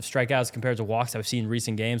amounts of strikeouts compared to walks that we've seen in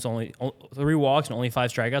recent games. Only 3 walks and only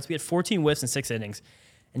 5 strikeouts. We had 14 whiffs in 6 innings.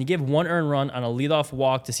 And he gave 1 earned run on a leadoff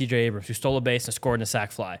walk to C.J. Abrams, who stole a base and scored in a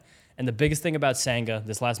sac fly. And the biggest thing about Senga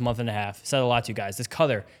this last month and a half, said a lot to you guys, this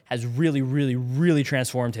cutter has really, really, really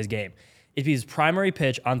transformed his game. It'd be his primary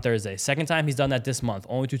pitch on Thursday. Second time he's done that this month.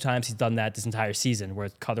 Only 2 times he's done that this entire season, where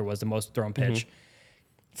cutter was the most thrown pitch.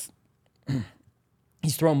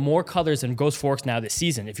 He's thrown more cutters than ghost forks now this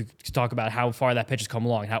season, if you talk about how far that pitch has come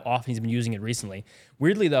along and how often he's been using it recently.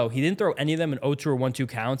 Weirdly, though, he didn't throw any of them in 0-2 or 1-2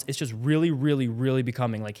 counts. It's just really, really, really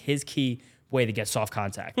becoming like his key way to get soft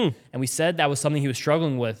contact. And we said that was something he was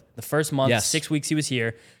struggling with the first month, 6 weeks he was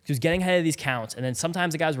here. He was getting ahead of these counts, and then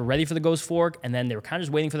sometimes the guys were ready for the ghost fork, and then they were kind of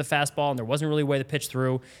just waiting for the fastball, and there wasn't really a way to pitch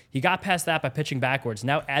through. He got past that by pitching backwards.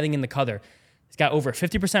 Now adding in the cutter, he's got over a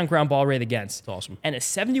 50% ground ball rate against. That's awesome. And a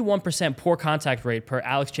 71% poor contact rate per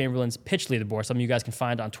Alex Chamberlain's pitch leaderboard. Some of you guys can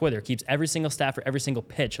find on Twitter. Keeps every single stat for every single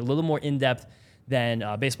pitch a little more in-depth than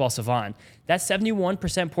Baseball Savant. That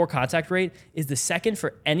 71% poor contact rate is the second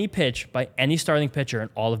for any pitch by any starting pitcher in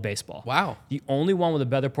all of baseball. Wow. The only one with a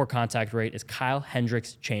better poor contact rate is Kyle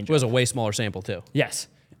Hendricks' changeup. Who has a way smaller sample, too. Yes.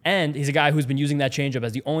 And he's a guy who's been using that changeup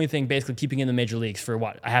as the only thing basically keeping in the major leagues for,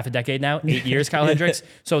 a half a decade now? 8 years, Kyle Hendricks.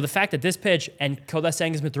 So the fact that this pitch, and Kodai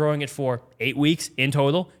Senga has been throwing it for 8 weeks in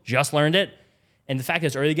total, just learned it, and the fact that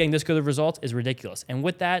it's already getting this good of results is ridiculous. And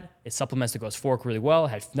with that, it supplements the ghost fork really well. It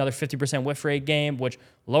had another 50% whiff rate game, which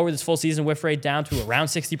lowered this full season whiff rate down to around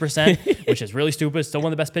 60%, which is really stupid. Still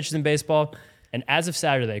one of the best pitches in baseball. And as of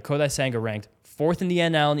Saturday, Kodai Senga ranked 4th in the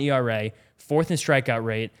NL in ERA, 4th in strikeout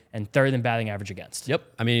rate, and 3rd in batting average against. Yep.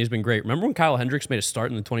 I mean, he's been great. Remember when Kyle Hendricks made a start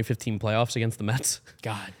in the 2015 playoffs against the Mets?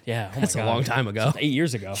 God, yeah. That's a long time ago. 8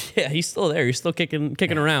 years ago. Yeah, he's still there. He's still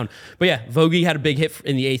kicking around. But yeah, Vogie had a big hit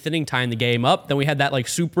in the 8th inning, tying the game up. Then we had that like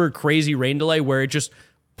super crazy rain delay where it just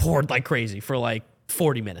poured like crazy for like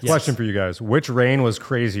 40 minutes. Question for you guys. Which rain was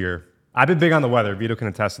crazier? I've been big on the weather. Vito can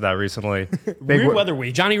attest to that recently. Weird weather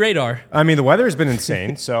week. Johnny Radar. I mean, the weather has been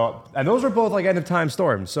insane. So, and those were both like end of time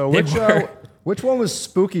storms. So which one was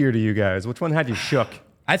spookier to you guys? Which one had you shook?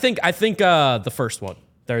 I think the first one.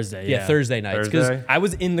 Thursday, Yeah, Thursday nights. Thursday? I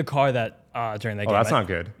was in the car during that game. Oh, that's not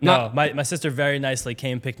good. No, my sister very nicely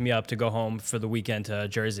came picked me up to go home for the weekend to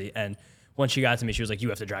Jersey, and once she got to me, she was like, "You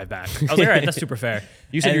have to drive back." I was like, "All right, that's super fair."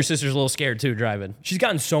 You said your sister's a little scared too driving. She's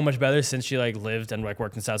gotten so much better since she like lived and like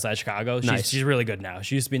worked in Southside Chicago. She's really good now.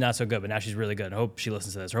 She used to be not so good, but now she's really good. I hope she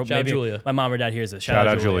listens to this. I hope Shout out maybe Julia. my mom or dad hears this. Shout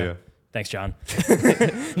out Julia. Thanks, John.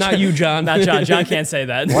 Not you, John. Not John. John can't say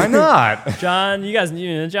that. Why not? John,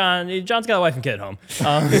 John's got a wife and kid at home.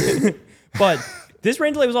 But this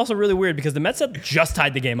rain delay was also really weird because the Mets had just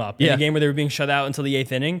tied the game up in a game where they were being shut out until the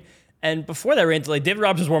 8th inning. And before that rain delay, David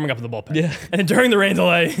Robertson was warming up in the bullpen. Yeah. And during the rain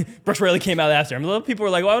delay, Brooks Raley came out after him. A little people were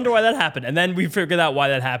like, well, I wonder why that happened. And then we figured out why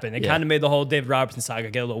that happened. It kind of made the whole David Robertson saga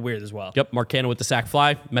get a little weird as well. Yep, Mark Canha with the sac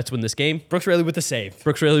fly. Mets win this game. Brooks Raley with the save.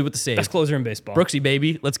 Brooks Raley with the save. Best closer in baseball. Brooksy,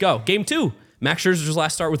 baby. Let's go. Game 2. Max Scherzer's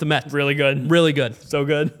last start with the Mets. Really good. Really good. So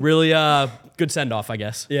good. Really good send-off, I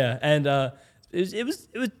guess. Yeah, and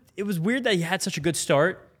it was weird that he had such a good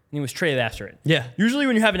start. And he was traded after it. Yeah. Usually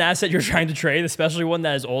when you have an asset you're trying to trade, especially one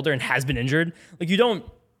that is older and has been injured, like you don't,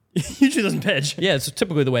 usually doesn't pitch. Yeah, it's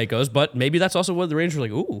typically the way it goes, but maybe that's also what the Rangers were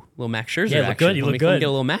like, ooh, little Max Scherzer. Yeah, look good. You look good. Let me get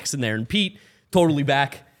a little Max in there. And Pete, totally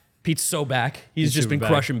back. Pete's so back. He's just been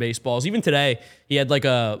crushing baseballs. Even today, he had like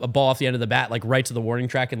a ball off the end of the bat, like right to the warning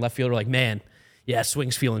track, and left fielder like, man, yeah,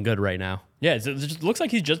 swing's feeling good right now. Yeah, it just looks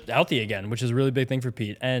like he's just healthy again, which is a really big thing for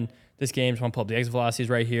Pete. And this game, just want to pull up the exit velocities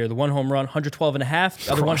right here. The one home run, 112.5.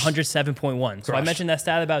 The other one, 107.1. So I mentioned that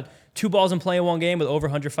stat about 2 balls in play in one game with over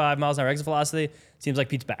 105 miles an hour exit velocity. Seems like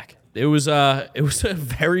Pete's back. It was a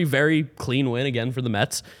very, very clean win again for the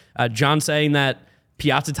Mets. John saying that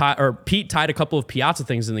Pete tied a couple of Piazza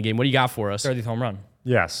things in the game. What do you got for us? 30th home run.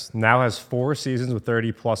 Yes, now has 4 seasons with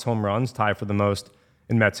 30-plus home runs, tied for the most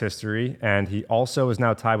in Mets history. And he also is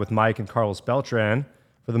now tied with Mike and Carlos Beltran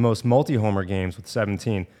for the most multi-homer games with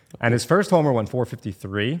 17. And his first homer went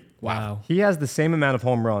 453. Wow. He has the same amount of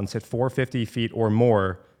home runs, hit 450 feet or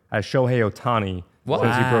more, as Shohei Ohtani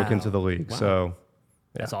since he broke into the league. Wow. So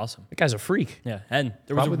That's awesome. That guy's a freak. Yeah, and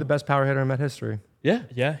there probably the best power hitter in Met history.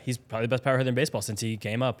 Yeah, he's probably the best power hitter in baseball since he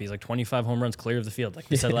came up. He's like 25 home runs clear of the field, like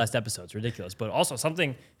we said last episode. It's ridiculous. But also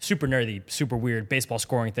something super nerdy, super weird baseball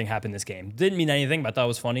scoring thing happened this game. Didn't mean anything, but I thought it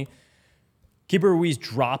was funny. Keeper Ruiz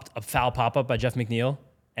dropped a foul pop-up by Jeff McNeil,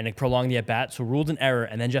 and it prolonged the at-bat, so ruled an error,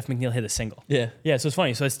 and then Jeff McNeil hit a single. Yeah, so it's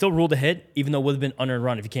funny. So it's still ruled a hit, even though it would have been unearned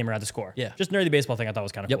run if he came around to score. Yeah. Just nerdy baseball thing I thought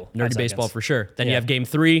was kind of cool. Nerdy baseball for sure. Then you have game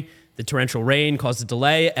 3. The torrential rain caused a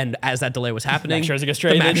delay, and as that delay was happening, Max Scherzer gets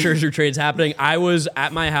traded. The Max Scherzer trade's happening. I was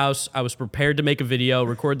at my house. I was prepared to make a video,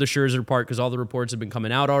 record the Scherzer part because all the reports have been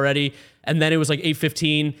coming out already. And then it was like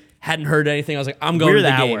 8:15. Hadn't heard anything. I was like, I'm going to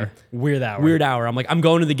the game. Weird hour. I'm like, I'm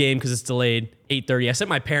going to the game because it's delayed. 8:30. I sent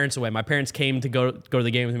my parents away. My parents came to go to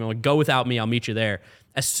the game with me. I'm like, go without me. I'll meet you there.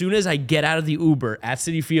 As soon as I get out of the Uber at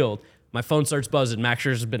Citi Field, my phone starts buzzing. Max Scherzer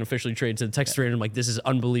has been officially traded to the Texas Rangers. I'm like, this is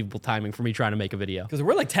unbelievable timing for me trying to make a video. Because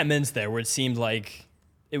we're like 10 minutes there where it seemed like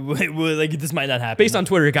it would like this might not happen. Based on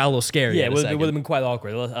Twitter, it got a little scary. Yeah, it would have been quite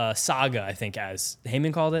awkward. Saga, I think, as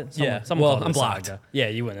Heyman called it. Someone called it blocked. Saga. Yeah,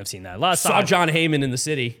 you wouldn't have seen that. A lot of Saw John Heyman in the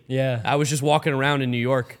city. Yeah. I was just walking around in New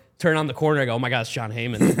York. Turn on the corner, I go, oh my God, it's John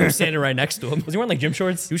Heyman. I'm standing right next to him. Was he wearing like gym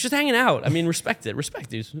shorts? He was just hanging out. I mean, respect it.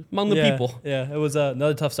 He's among the people. Yeah, it was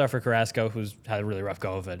another tough start for Carrasco, who's had a really rough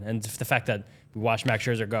go of it. And the fact that we watched Max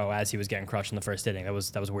Scherzer go as he was getting crushed in the first inning, that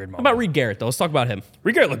was a weird moment. How about Reed Garrett, though? Let's talk about him.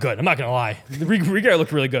 Reed Garrett looked good. I'm not going to lie. Reed Garrett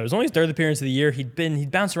looked really good. It was only his 3rd appearance of the year.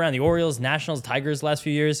 He'd bounced around the Orioles, Nationals, Tigers the last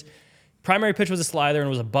few years. Primary pitch was a slider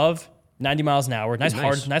and was above 90 miles an hour. Nice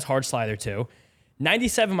hard slider, too.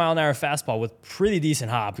 97-mile-an-hour fastball with pretty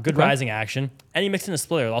decent hop, good rising action, and he mixed in a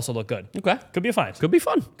splitter. It also looked good. Okay. Could be a find. Could be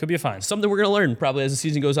fun. Something we're going to learn probably as the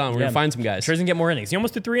season goes on. We're going to find some guys. Sure, he's going to get more innings. He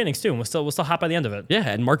almost did 3 innings, too, and we'll still hot by the end of it. Yeah,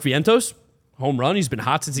 and Mark Vientos, home run. He's been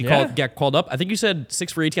hot since he got called up. I think you said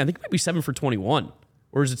 6 for 18. I think it might be 7 for 21.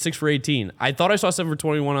 Or is it 6 for 18? I thought I saw 7 for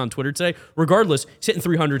 21 on Twitter today. Regardless, he's hitting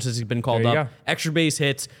 300 since he's been called up. Go. Extra base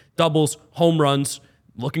hits, doubles, home runs.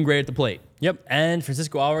 Looking great at the plate. Yep, and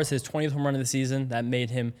Francisco Alvarez, his 20th home run of the season. That made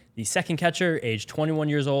him the second catcher, aged 21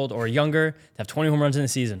 years old or younger, to have 20 home runs in the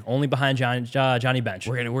season, only behind Johnny Bench.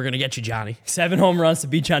 We're gonna get you, Johnny. 7 home runs to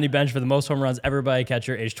beat Johnny Bench for the most home runs ever by a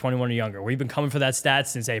catcher, aged 21 or younger. We've been coming for that stat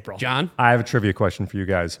since April. John? I have a trivia question for you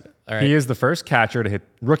guys. All right. He is the first catcher to hit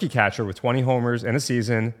rookie catcher with 20 homers in a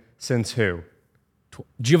season since who?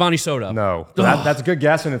 Giovanni Soto. No. That's a good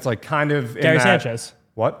guess, and it's like kind of in Gary that... Sanchez.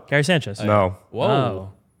 What? Gary Sanchez. No. Whoa.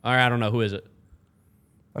 Oh. All right, I don't know. Who is it?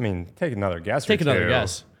 I mean, take another guess. Take another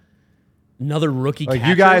guess. Another rookie catcher?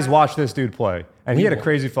 You guys watch this dude play, and he had a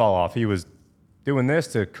crazy fall off. He was doing this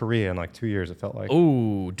to Korea in like 2 years, it felt like.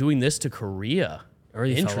 Ooh, doing this to Korea.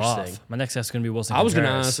 Already Interesting. fell off. My next guess is going to be Wilson I was going to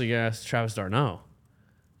Contreras. honestly guess Travis d'Arnaud.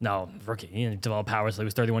 No, rookie. He didn't develop powers until he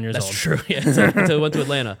was 31 years That's old. true. Yeah, until he went to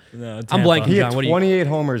Atlanta. No, I'm Tampa. blanking, He John. had What do 28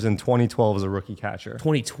 homers in 2012 as a rookie catcher.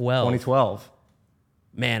 2012. 2012.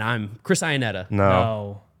 Man, I'm Chris Iannetta.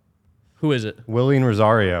 No. Who is it? Willian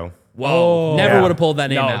Rosario. Whoa. Never would have pulled that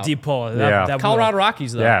name No, out. deep pull. Yeah. Colorado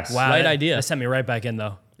Rockies, though. Yes. Wow, Right that- idea. That sent me right back in,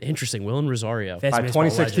 though. Interesting. William Rosario. Fantasy By baseball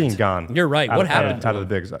 2016, legend. gone. You're right. What happened to out of him?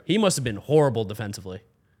 the bigs? He must have been horrible defensively.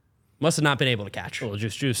 Must have not been able to catch. A little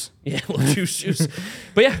juice. Yeah, a little juice.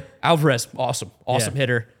 But yeah, Alvarez, awesome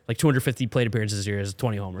hitter. Like 250 plate appearances this year, has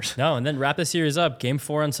 20 homers. No, and then wrap the series up. Game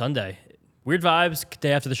 4 on Sunday. Weird vibes.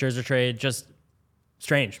 Day after the Scherzer trade. Just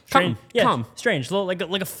strange. Calm. Strange. Like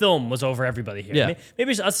a film was over everybody here. Yeah.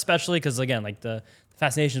 Maybe it's us especially because, again, like the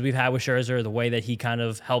fascinations we've had with Scherzer, the way that he kind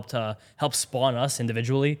of helped spawn us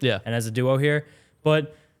individually and as a duo here.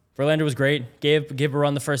 But Verlander was great. Gave a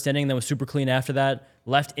run the first inning, then was super clean after that.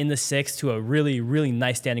 Left in the 6th to a really, really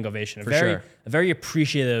nice standing ovation. A very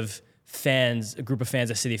appreciative group of fans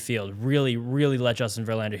at Citi Field. Really, really let Justin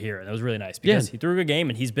Verlander hear it. That was really nice because he threw a good game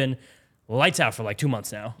and he's been lights out for like 2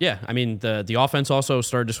 months now. Yeah, I mean, the offense also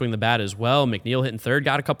started to swing the bat as well. McNeil hitting third,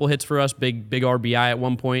 got a couple hits for us. Big RBI at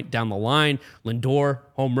one point down the line. Lindor,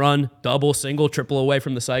 home run, double, single, triple away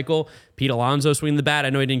from the cycle. Pete Alonso swinging the bat. I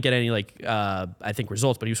know he didn't get any,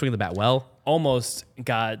 results, but he was swinging the bat well. Almost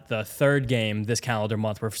got the third game this calendar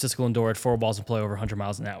month where Francisco Lindor had 4 balls in play over 100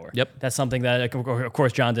 miles an hour. Yep. That's something that, of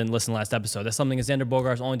course, John didn't listen last episode. That's something Xander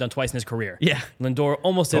Bogaerts only done twice in his career. Yeah. Lindor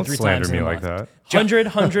almost did 3 times in a month. That. 100,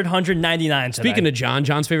 199 today. Speaking of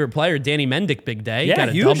John's favorite player, Danny Mendick, big day. Yeah, got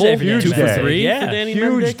a huge double, day for Danny 2 for Mendick. 3 Yeah. for Danny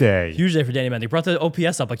Huge Mendick. day. Huge day for Danny Mendick. Brought the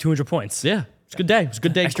OPS up like 200 points. Yeah. It's a good day. It was a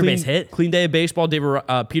good day. Extra base hit. Clean day of baseball. David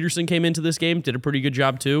Peterson came into this game, did a pretty good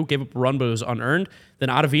job too. Gave up a run, but it was unearned. Then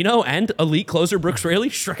Ottavino and elite closer Brooks Raley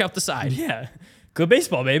struck out the side. Yeah. Good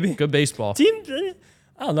baseball, baby. Good baseball. Team,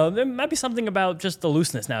 I don't know. There might be something about just the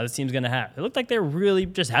looseness now this team's going to have. It looked like they're really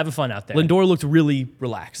just having fun out there. Lindor looked really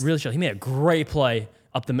relaxed. Really chill. He made a great play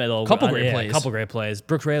up the middle. Couple great plays.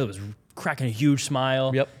 Brooks Raley was cracking a huge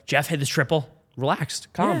smile. Yep. Jeff hit his triple. Relaxed,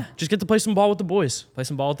 calm. Yeah. Just get to play some ball with the boys. Play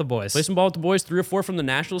some ball with the boys. 3 or 4 from the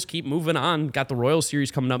Nationals. Keep moving on. Got the Royals series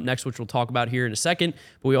coming up next, which we'll talk about here in a second.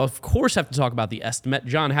 But we, of course, have to talk about the estimate.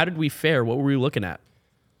 John, how did we fare? What were we looking at?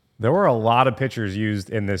 There were a lot of pitchers used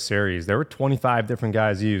in this series. There were 25 different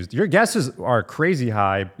guys used. Your guesses are crazy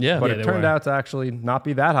high, but it turned out to actually not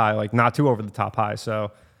be that high, like not too over the top high.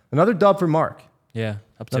 So another dub for Mark. Yeah,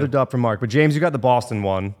 another dub for Mark. But James, you got the Boston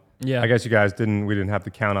one. Yeah. I guess you guys didn't. We didn't have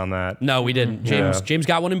to count on that. No, we didn't. James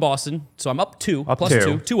got one in Boston, so I'm up 2. Up plus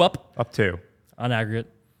 2. 2 up. Up 2. On aggregate.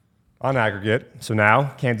 On aggregate. So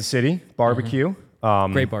now, Kansas City, barbecue.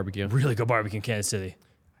 Great barbecue. Really good barbecue in Kansas City.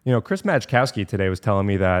 You know, Chris Majkowski today was telling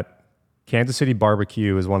me that Kansas City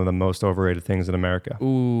barbecue is one of the most overrated things in America.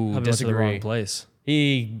 Ooh, Went to the wrong place.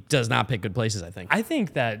 He does not pick good places, I think. I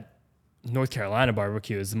think that North Carolina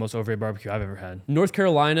barbecue is the most overrated barbecue I've ever had. North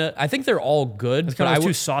Carolina, I think they're all good. It's kind of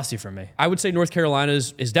too saucy for me. I would say North Carolina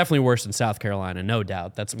is definitely worse than South Carolina, no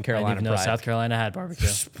doubt. That's some Carolina I didn't even know pride. South Carolina had barbecue.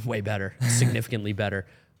 Way better, significantly better.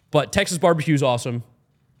 But Texas barbecue is awesome.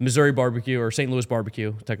 Missouri barbecue, or St. Louis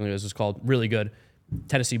barbecue, technically as it's called, really good.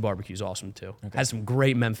 Tennessee barbecue is awesome too. Okay. Has some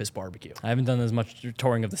great Memphis barbecue. I haven't done as much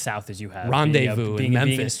touring of the South as you have. Rendezvous in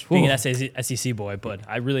Memphis. Being an SEC boy, but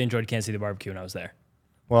I really enjoyed Kansas City barbecue when I was there.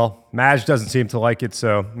 Well, Maj doesn't seem to like it,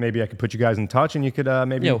 so maybe I could put you guys in touch and you could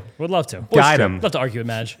maybe would love to. guide him. Love to argue with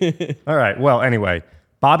Maj. All right. Well, anyway,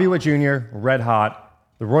 Bobby Witt Jr., red hot.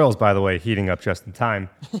 The Royals, by the way, heating up just in time.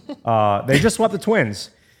 They just swept the Twins.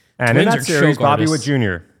 And in that series, Bobby Witt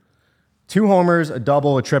Jr., 2 homers, a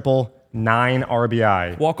double, a triple, 9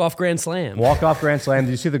 RBI. Walk-off grand slam. Walk-off grand slam.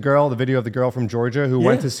 Did you see the video of the girl from Georgia who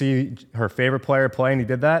went to see her favorite player play and he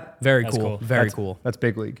did that? Very That's cool. cool. Very cool. That's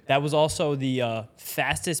big league. That was also the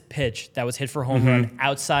fastest pitch that was hit for home run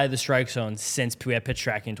outside the strike zone since we had pitch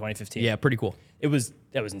tracking in 2015. Yeah, pretty cool. That was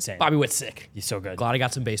insane. Bobby Witt's sick. He's so good. Glad I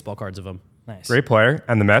got some baseball cards of him. Nice. Great player.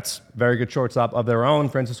 And the Mets, very good shortstop of their own,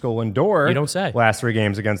 Francisco Lindor. You don't say. Last 3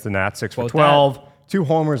 games against the Nats, 6 for Quote 12, 2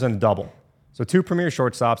 homers and a double. So 2 premier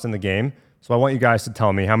shortstops in the game. So I want you guys to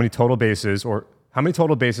tell me how many total bases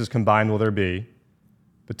combined will there be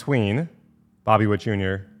between Bobby Witt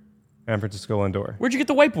Jr. and Francisco Lindor. Where'd you get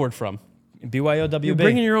the whiteboard from? BYOWB. You're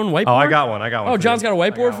bringing your own whiteboard? Oh, I got one. Oh, John's got a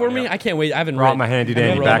whiteboard for me? yeah. I can't wait. I haven't Brought my handy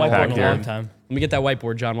dandy backpack in a here. long time. Let me get that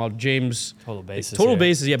whiteboard, John, while James... Total bases. Total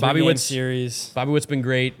bases, yeah. 3-game series. Bobby Witt's been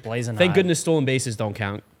great. Blazing Thank high. goodness stolen bases don't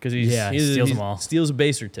count because he steals them all. Steals a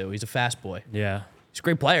base or 2. He's a fast boy. Yeah. He's a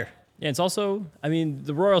great player. Yeah, it's also, I mean,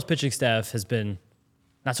 the Royals pitching staff has been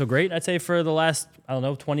not so great, I'd say, for the last,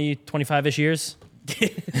 20, 25-ish years.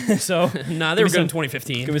 So Nah, they were good in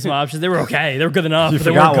 2015. Give me some options. They were okay. They were good enough. You But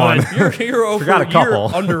they forgot weren't one. good. You're over. Forgot a couple.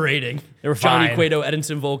 You're underrating. They were Johnny fine. Cueto,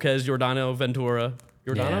 Edinson Volquez, Giordano Ventura.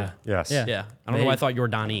 Giordano? Yeah. Yes. Yeah. Yeah. I don't know why I thought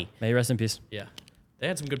Giordani. May he rest in peace. Yeah. They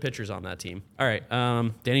had some good pitchers on that team. All right.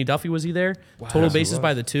 Danny Duffy, was he there? Total bases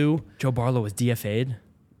by the 2. Joe Barlow was DFA'd.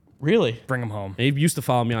 Really? Bring him home. He used to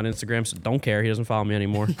follow me on Instagram, so don't care. He doesn't follow me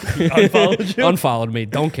anymore. Unfollowed you? Unfollowed me.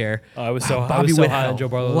 Don't care. I was so Bobby high Whithill, on Joe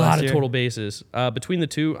Barlow a lot last of year. total bases. Between the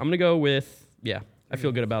two, I'm going to go with, I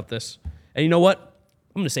feel good about this. And you know what?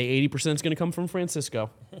 I'm going to say 80% is going to come from Francisco.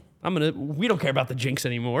 We don't care about the jinx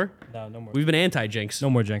anymore. No more. We've been anti-jinx. No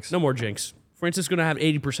more jinx. No more jinx. Francisco's going to have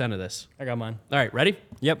 80% of this. I got mine. All right, ready?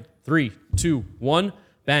 Yep. 3, 2, 1,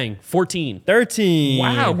 bang. 14. 13.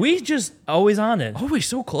 Wow, we just Always on it. always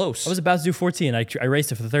so close. I was about to do 14. I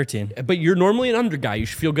raced it for the 13. But you're normally an under guy. You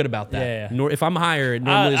should feel good about that. Yeah. If I'm higher, it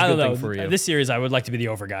normally is a I good don't thing know. for you. This series, I would like to be the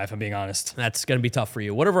over guy, if I'm being honest. That's going to be tough for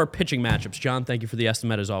you. What are our pitching matchups? John, thank you for the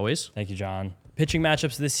estimate as always. Thank you, John. Pitching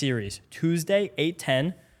matchups this series. Tuesday,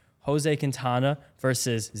 8-10, Jose Quintana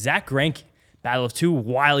versus Zach Greinke. Battle of two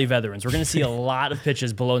wily veterans. We're going to see a lot of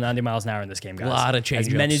pitches below 90 miles an hour in this game, guys. A lot of As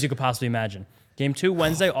changeups. many as you could possibly imagine. Game 2,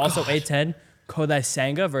 Wednesday, also 8-10, Kodai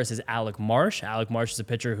Senga versus Alec Marsh. Alec Marsh is a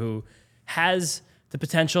pitcher who has the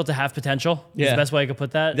potential to have potential. Is Yeah. the best way I could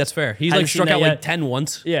put that. That's fair. He's Hadn't like seen struck that out yet. like 10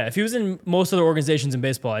 once. Yeah, if he was in most other organizations in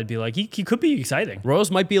baseball, I'd be like, he could be exciting.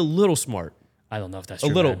 Royals might be a little smart. I don't know if that's A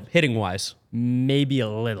true. little, man. hitting wise. Maybe a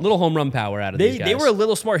little. Little home run power out of these guys. They were a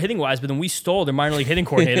little smart hitting wise, but then we stole their minor league hitting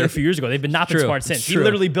coordinator a few years ago. They've been not been True. smart It's since. He true.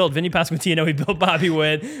 literally built Vinny Pasquantino. He built Bobby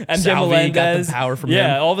Witt, MJ Salvi Melendez. got the power from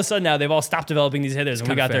yeah, him. all of a sudden now they've all stopped developing these hitters, and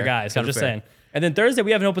we kinda got their fair. guys. So I'm Kinda just fair. saying. And then Thursday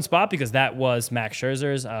we have an open spot because that was Max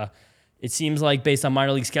Scherzer's. It seems like based on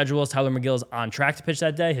minor league schedules, Tyler McGill is on track to pitch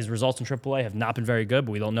that day. His results in AAA have not been very good,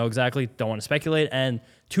 but we don't know exactly. Don't want to speculate. And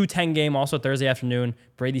 2-10 game also Thursday afternoon.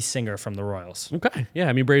 Brady Singer from the Royals. Okay. Yeah,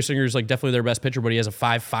 I mean, Brady Singer's like definitely their best pitcher, but he has a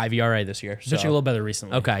 5.5 ERA this year. So. Pitching a little better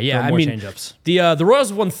recently. Okay, yeah. Throw I more mean, changeups. the Royals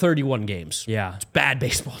have won 31 games. Yeah. It's a bad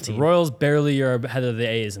baseball team. Royals barely are ahead of the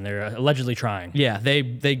A's, and they're allegedly trying. Yeah,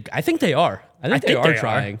 I think they are. I think they are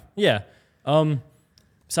trying. Yeah.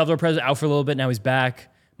 Salvador Perez out for a little bit. Now he's back.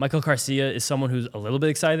 Michael Garcia is someone who's a little bit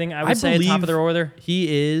exciting, I would say, at top of their order.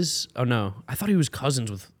 He is. Oh no, I thought he was cousins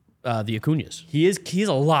with the Acuñas. He's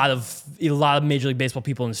a lot of Major League Baseball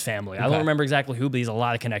people in his family. I Okay. don't remember exactly who, but he's a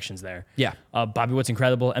lot of connections there. Yeah. Bobby Witt's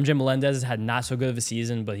incredible. MJ Melendez has had not so good of a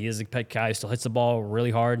season, but he is a pet guy who still hits the ball really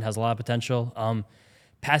hard and has a lot of potential.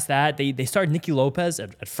 Past that, they started Nicky Lopez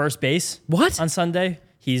at first base. What? On Sunday.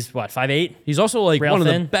 He's, 5'8"? He's also like Rail one of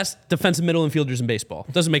thin. the best defensive middle infielders in baseball.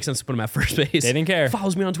 It doesn't make sense to put him at first base. They didn't care.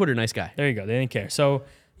 Follows me on Twitter. Nice guy. There you go. They didn't care. So,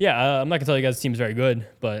 yeah, I'm not going to tell you guys the team's very good,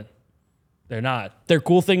 but they're not. Their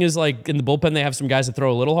cool thing is like in the bullpen, they have some guys that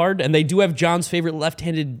throw a little hard, and they do have John's favorite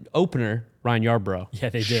left-handed opener, Ryan Yarbrough. Yeah,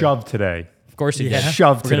 they do. Shoved today. Of course he Yeah. did.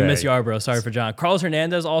 Shoved We're today. going to miss Yarbrough. Sorry for John. Carlos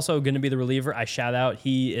Hernandez also going to be the reliever. I shout out.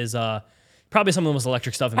 He is probably some of the most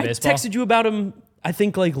electric stuff in I baseball. texted you about him, I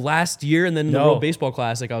think like last year, and then in the No. World Baseball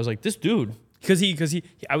Classic, I was like, this dude. Because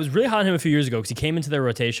I was really hot on him a few years ago because he came into their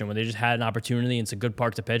rotation when they just had an opportunity and it's a good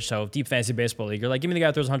park to pitch. So deep fantasy baseball league, you're like, give me the guy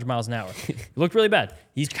that throws 100 miles an hour. He looked really bad.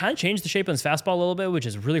 He's kind of changed the shape of his fastball a little bit, which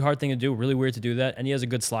is a really hard thing to do, really weird to do that. And he has a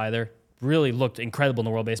good slider. Really looked incredible in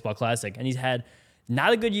the World Baseball Classic. And he's had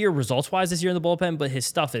not a good year results-wise this year in the bullpen, but his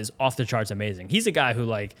stuff is off the charts amazing. He's a guy who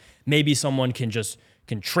like maybe someone can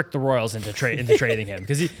trick the Royals into trading him.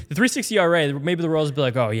 Because the 3.60 ERA, maybe the Royals will be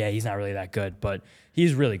like, oh yeah, he's not really that good. But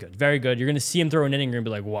he's really good. Very good. You're going to see him throw an inning, you're going to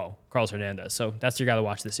be like, whoa, Carlos Hernandez. So that's your guy to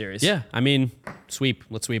watch this series. Yeah, I mean, sweep.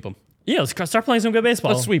 Let's sweep him. Yeah, let's start playing some good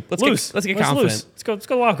baseball. Let's sweep. Let's get confident. Loose. Let's go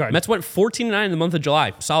the wild card. Mets went 14-9 in the month of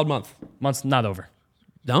July. Solid month. Month's not over.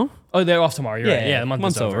 No? Oh, they're off tomorrow. You're right. Yeah, the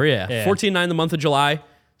month's over. Yeah. 14-9 the month of July.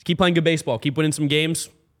 Keep playing good baseball. Keep winning some games.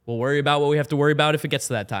 We'll worry about what we have to worry about if it gets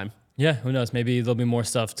to that time. Yeah, who knows? Maybe there'll be more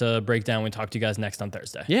stuff to break down when we talk to you guys next on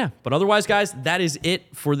Thursday. Yeah, but otherwise, guys, that is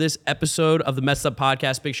it for this episode of the Messed Up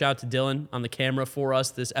Podcast. Big shout out to Dylan on the camera for us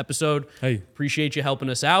this episode. Hey. Appreciate you helping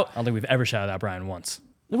us out. I don't think we've ever shouted out Brian once.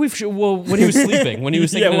 When he was sleeping, when he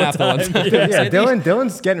was taking a nap the one time. Yeah,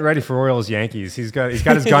 Dylan's getting ready for Royals Yankees. He's got his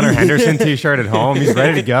Gunnar Henderson t-shirt at home. He's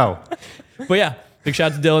ready to go. But yeah, big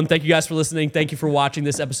shout out to Dylan. Thank you guys for listening. Thank you for watching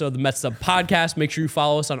this episode of the Mets Up Podcast. Make sure you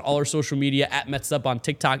follow us on all our social media at Mets Up on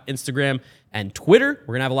TikTok, Instagram, and Twitter. We're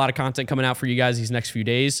going to have a lot of content coming out for you guys these next few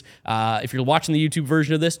days. If you're watching the YouTube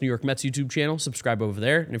version of this, New York Mets YouTube channel, subscribe over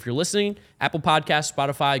there. And if you're listening, Apple Podcasts,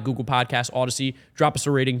 Spotify, Google Podcasts, Odyssey, drop us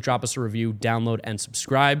a rating, drop us a review, download, and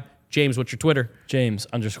subscribe. James, what's your Twitter?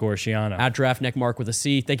 James_Shiano. At Draft Neck Mark with a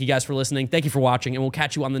C. Thank you guys for listening. Thank you for watching, and we'll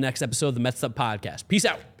catch you on the next episode of the Mets Up Podcast. Peace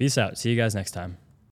out. Peace out. See you guys next time.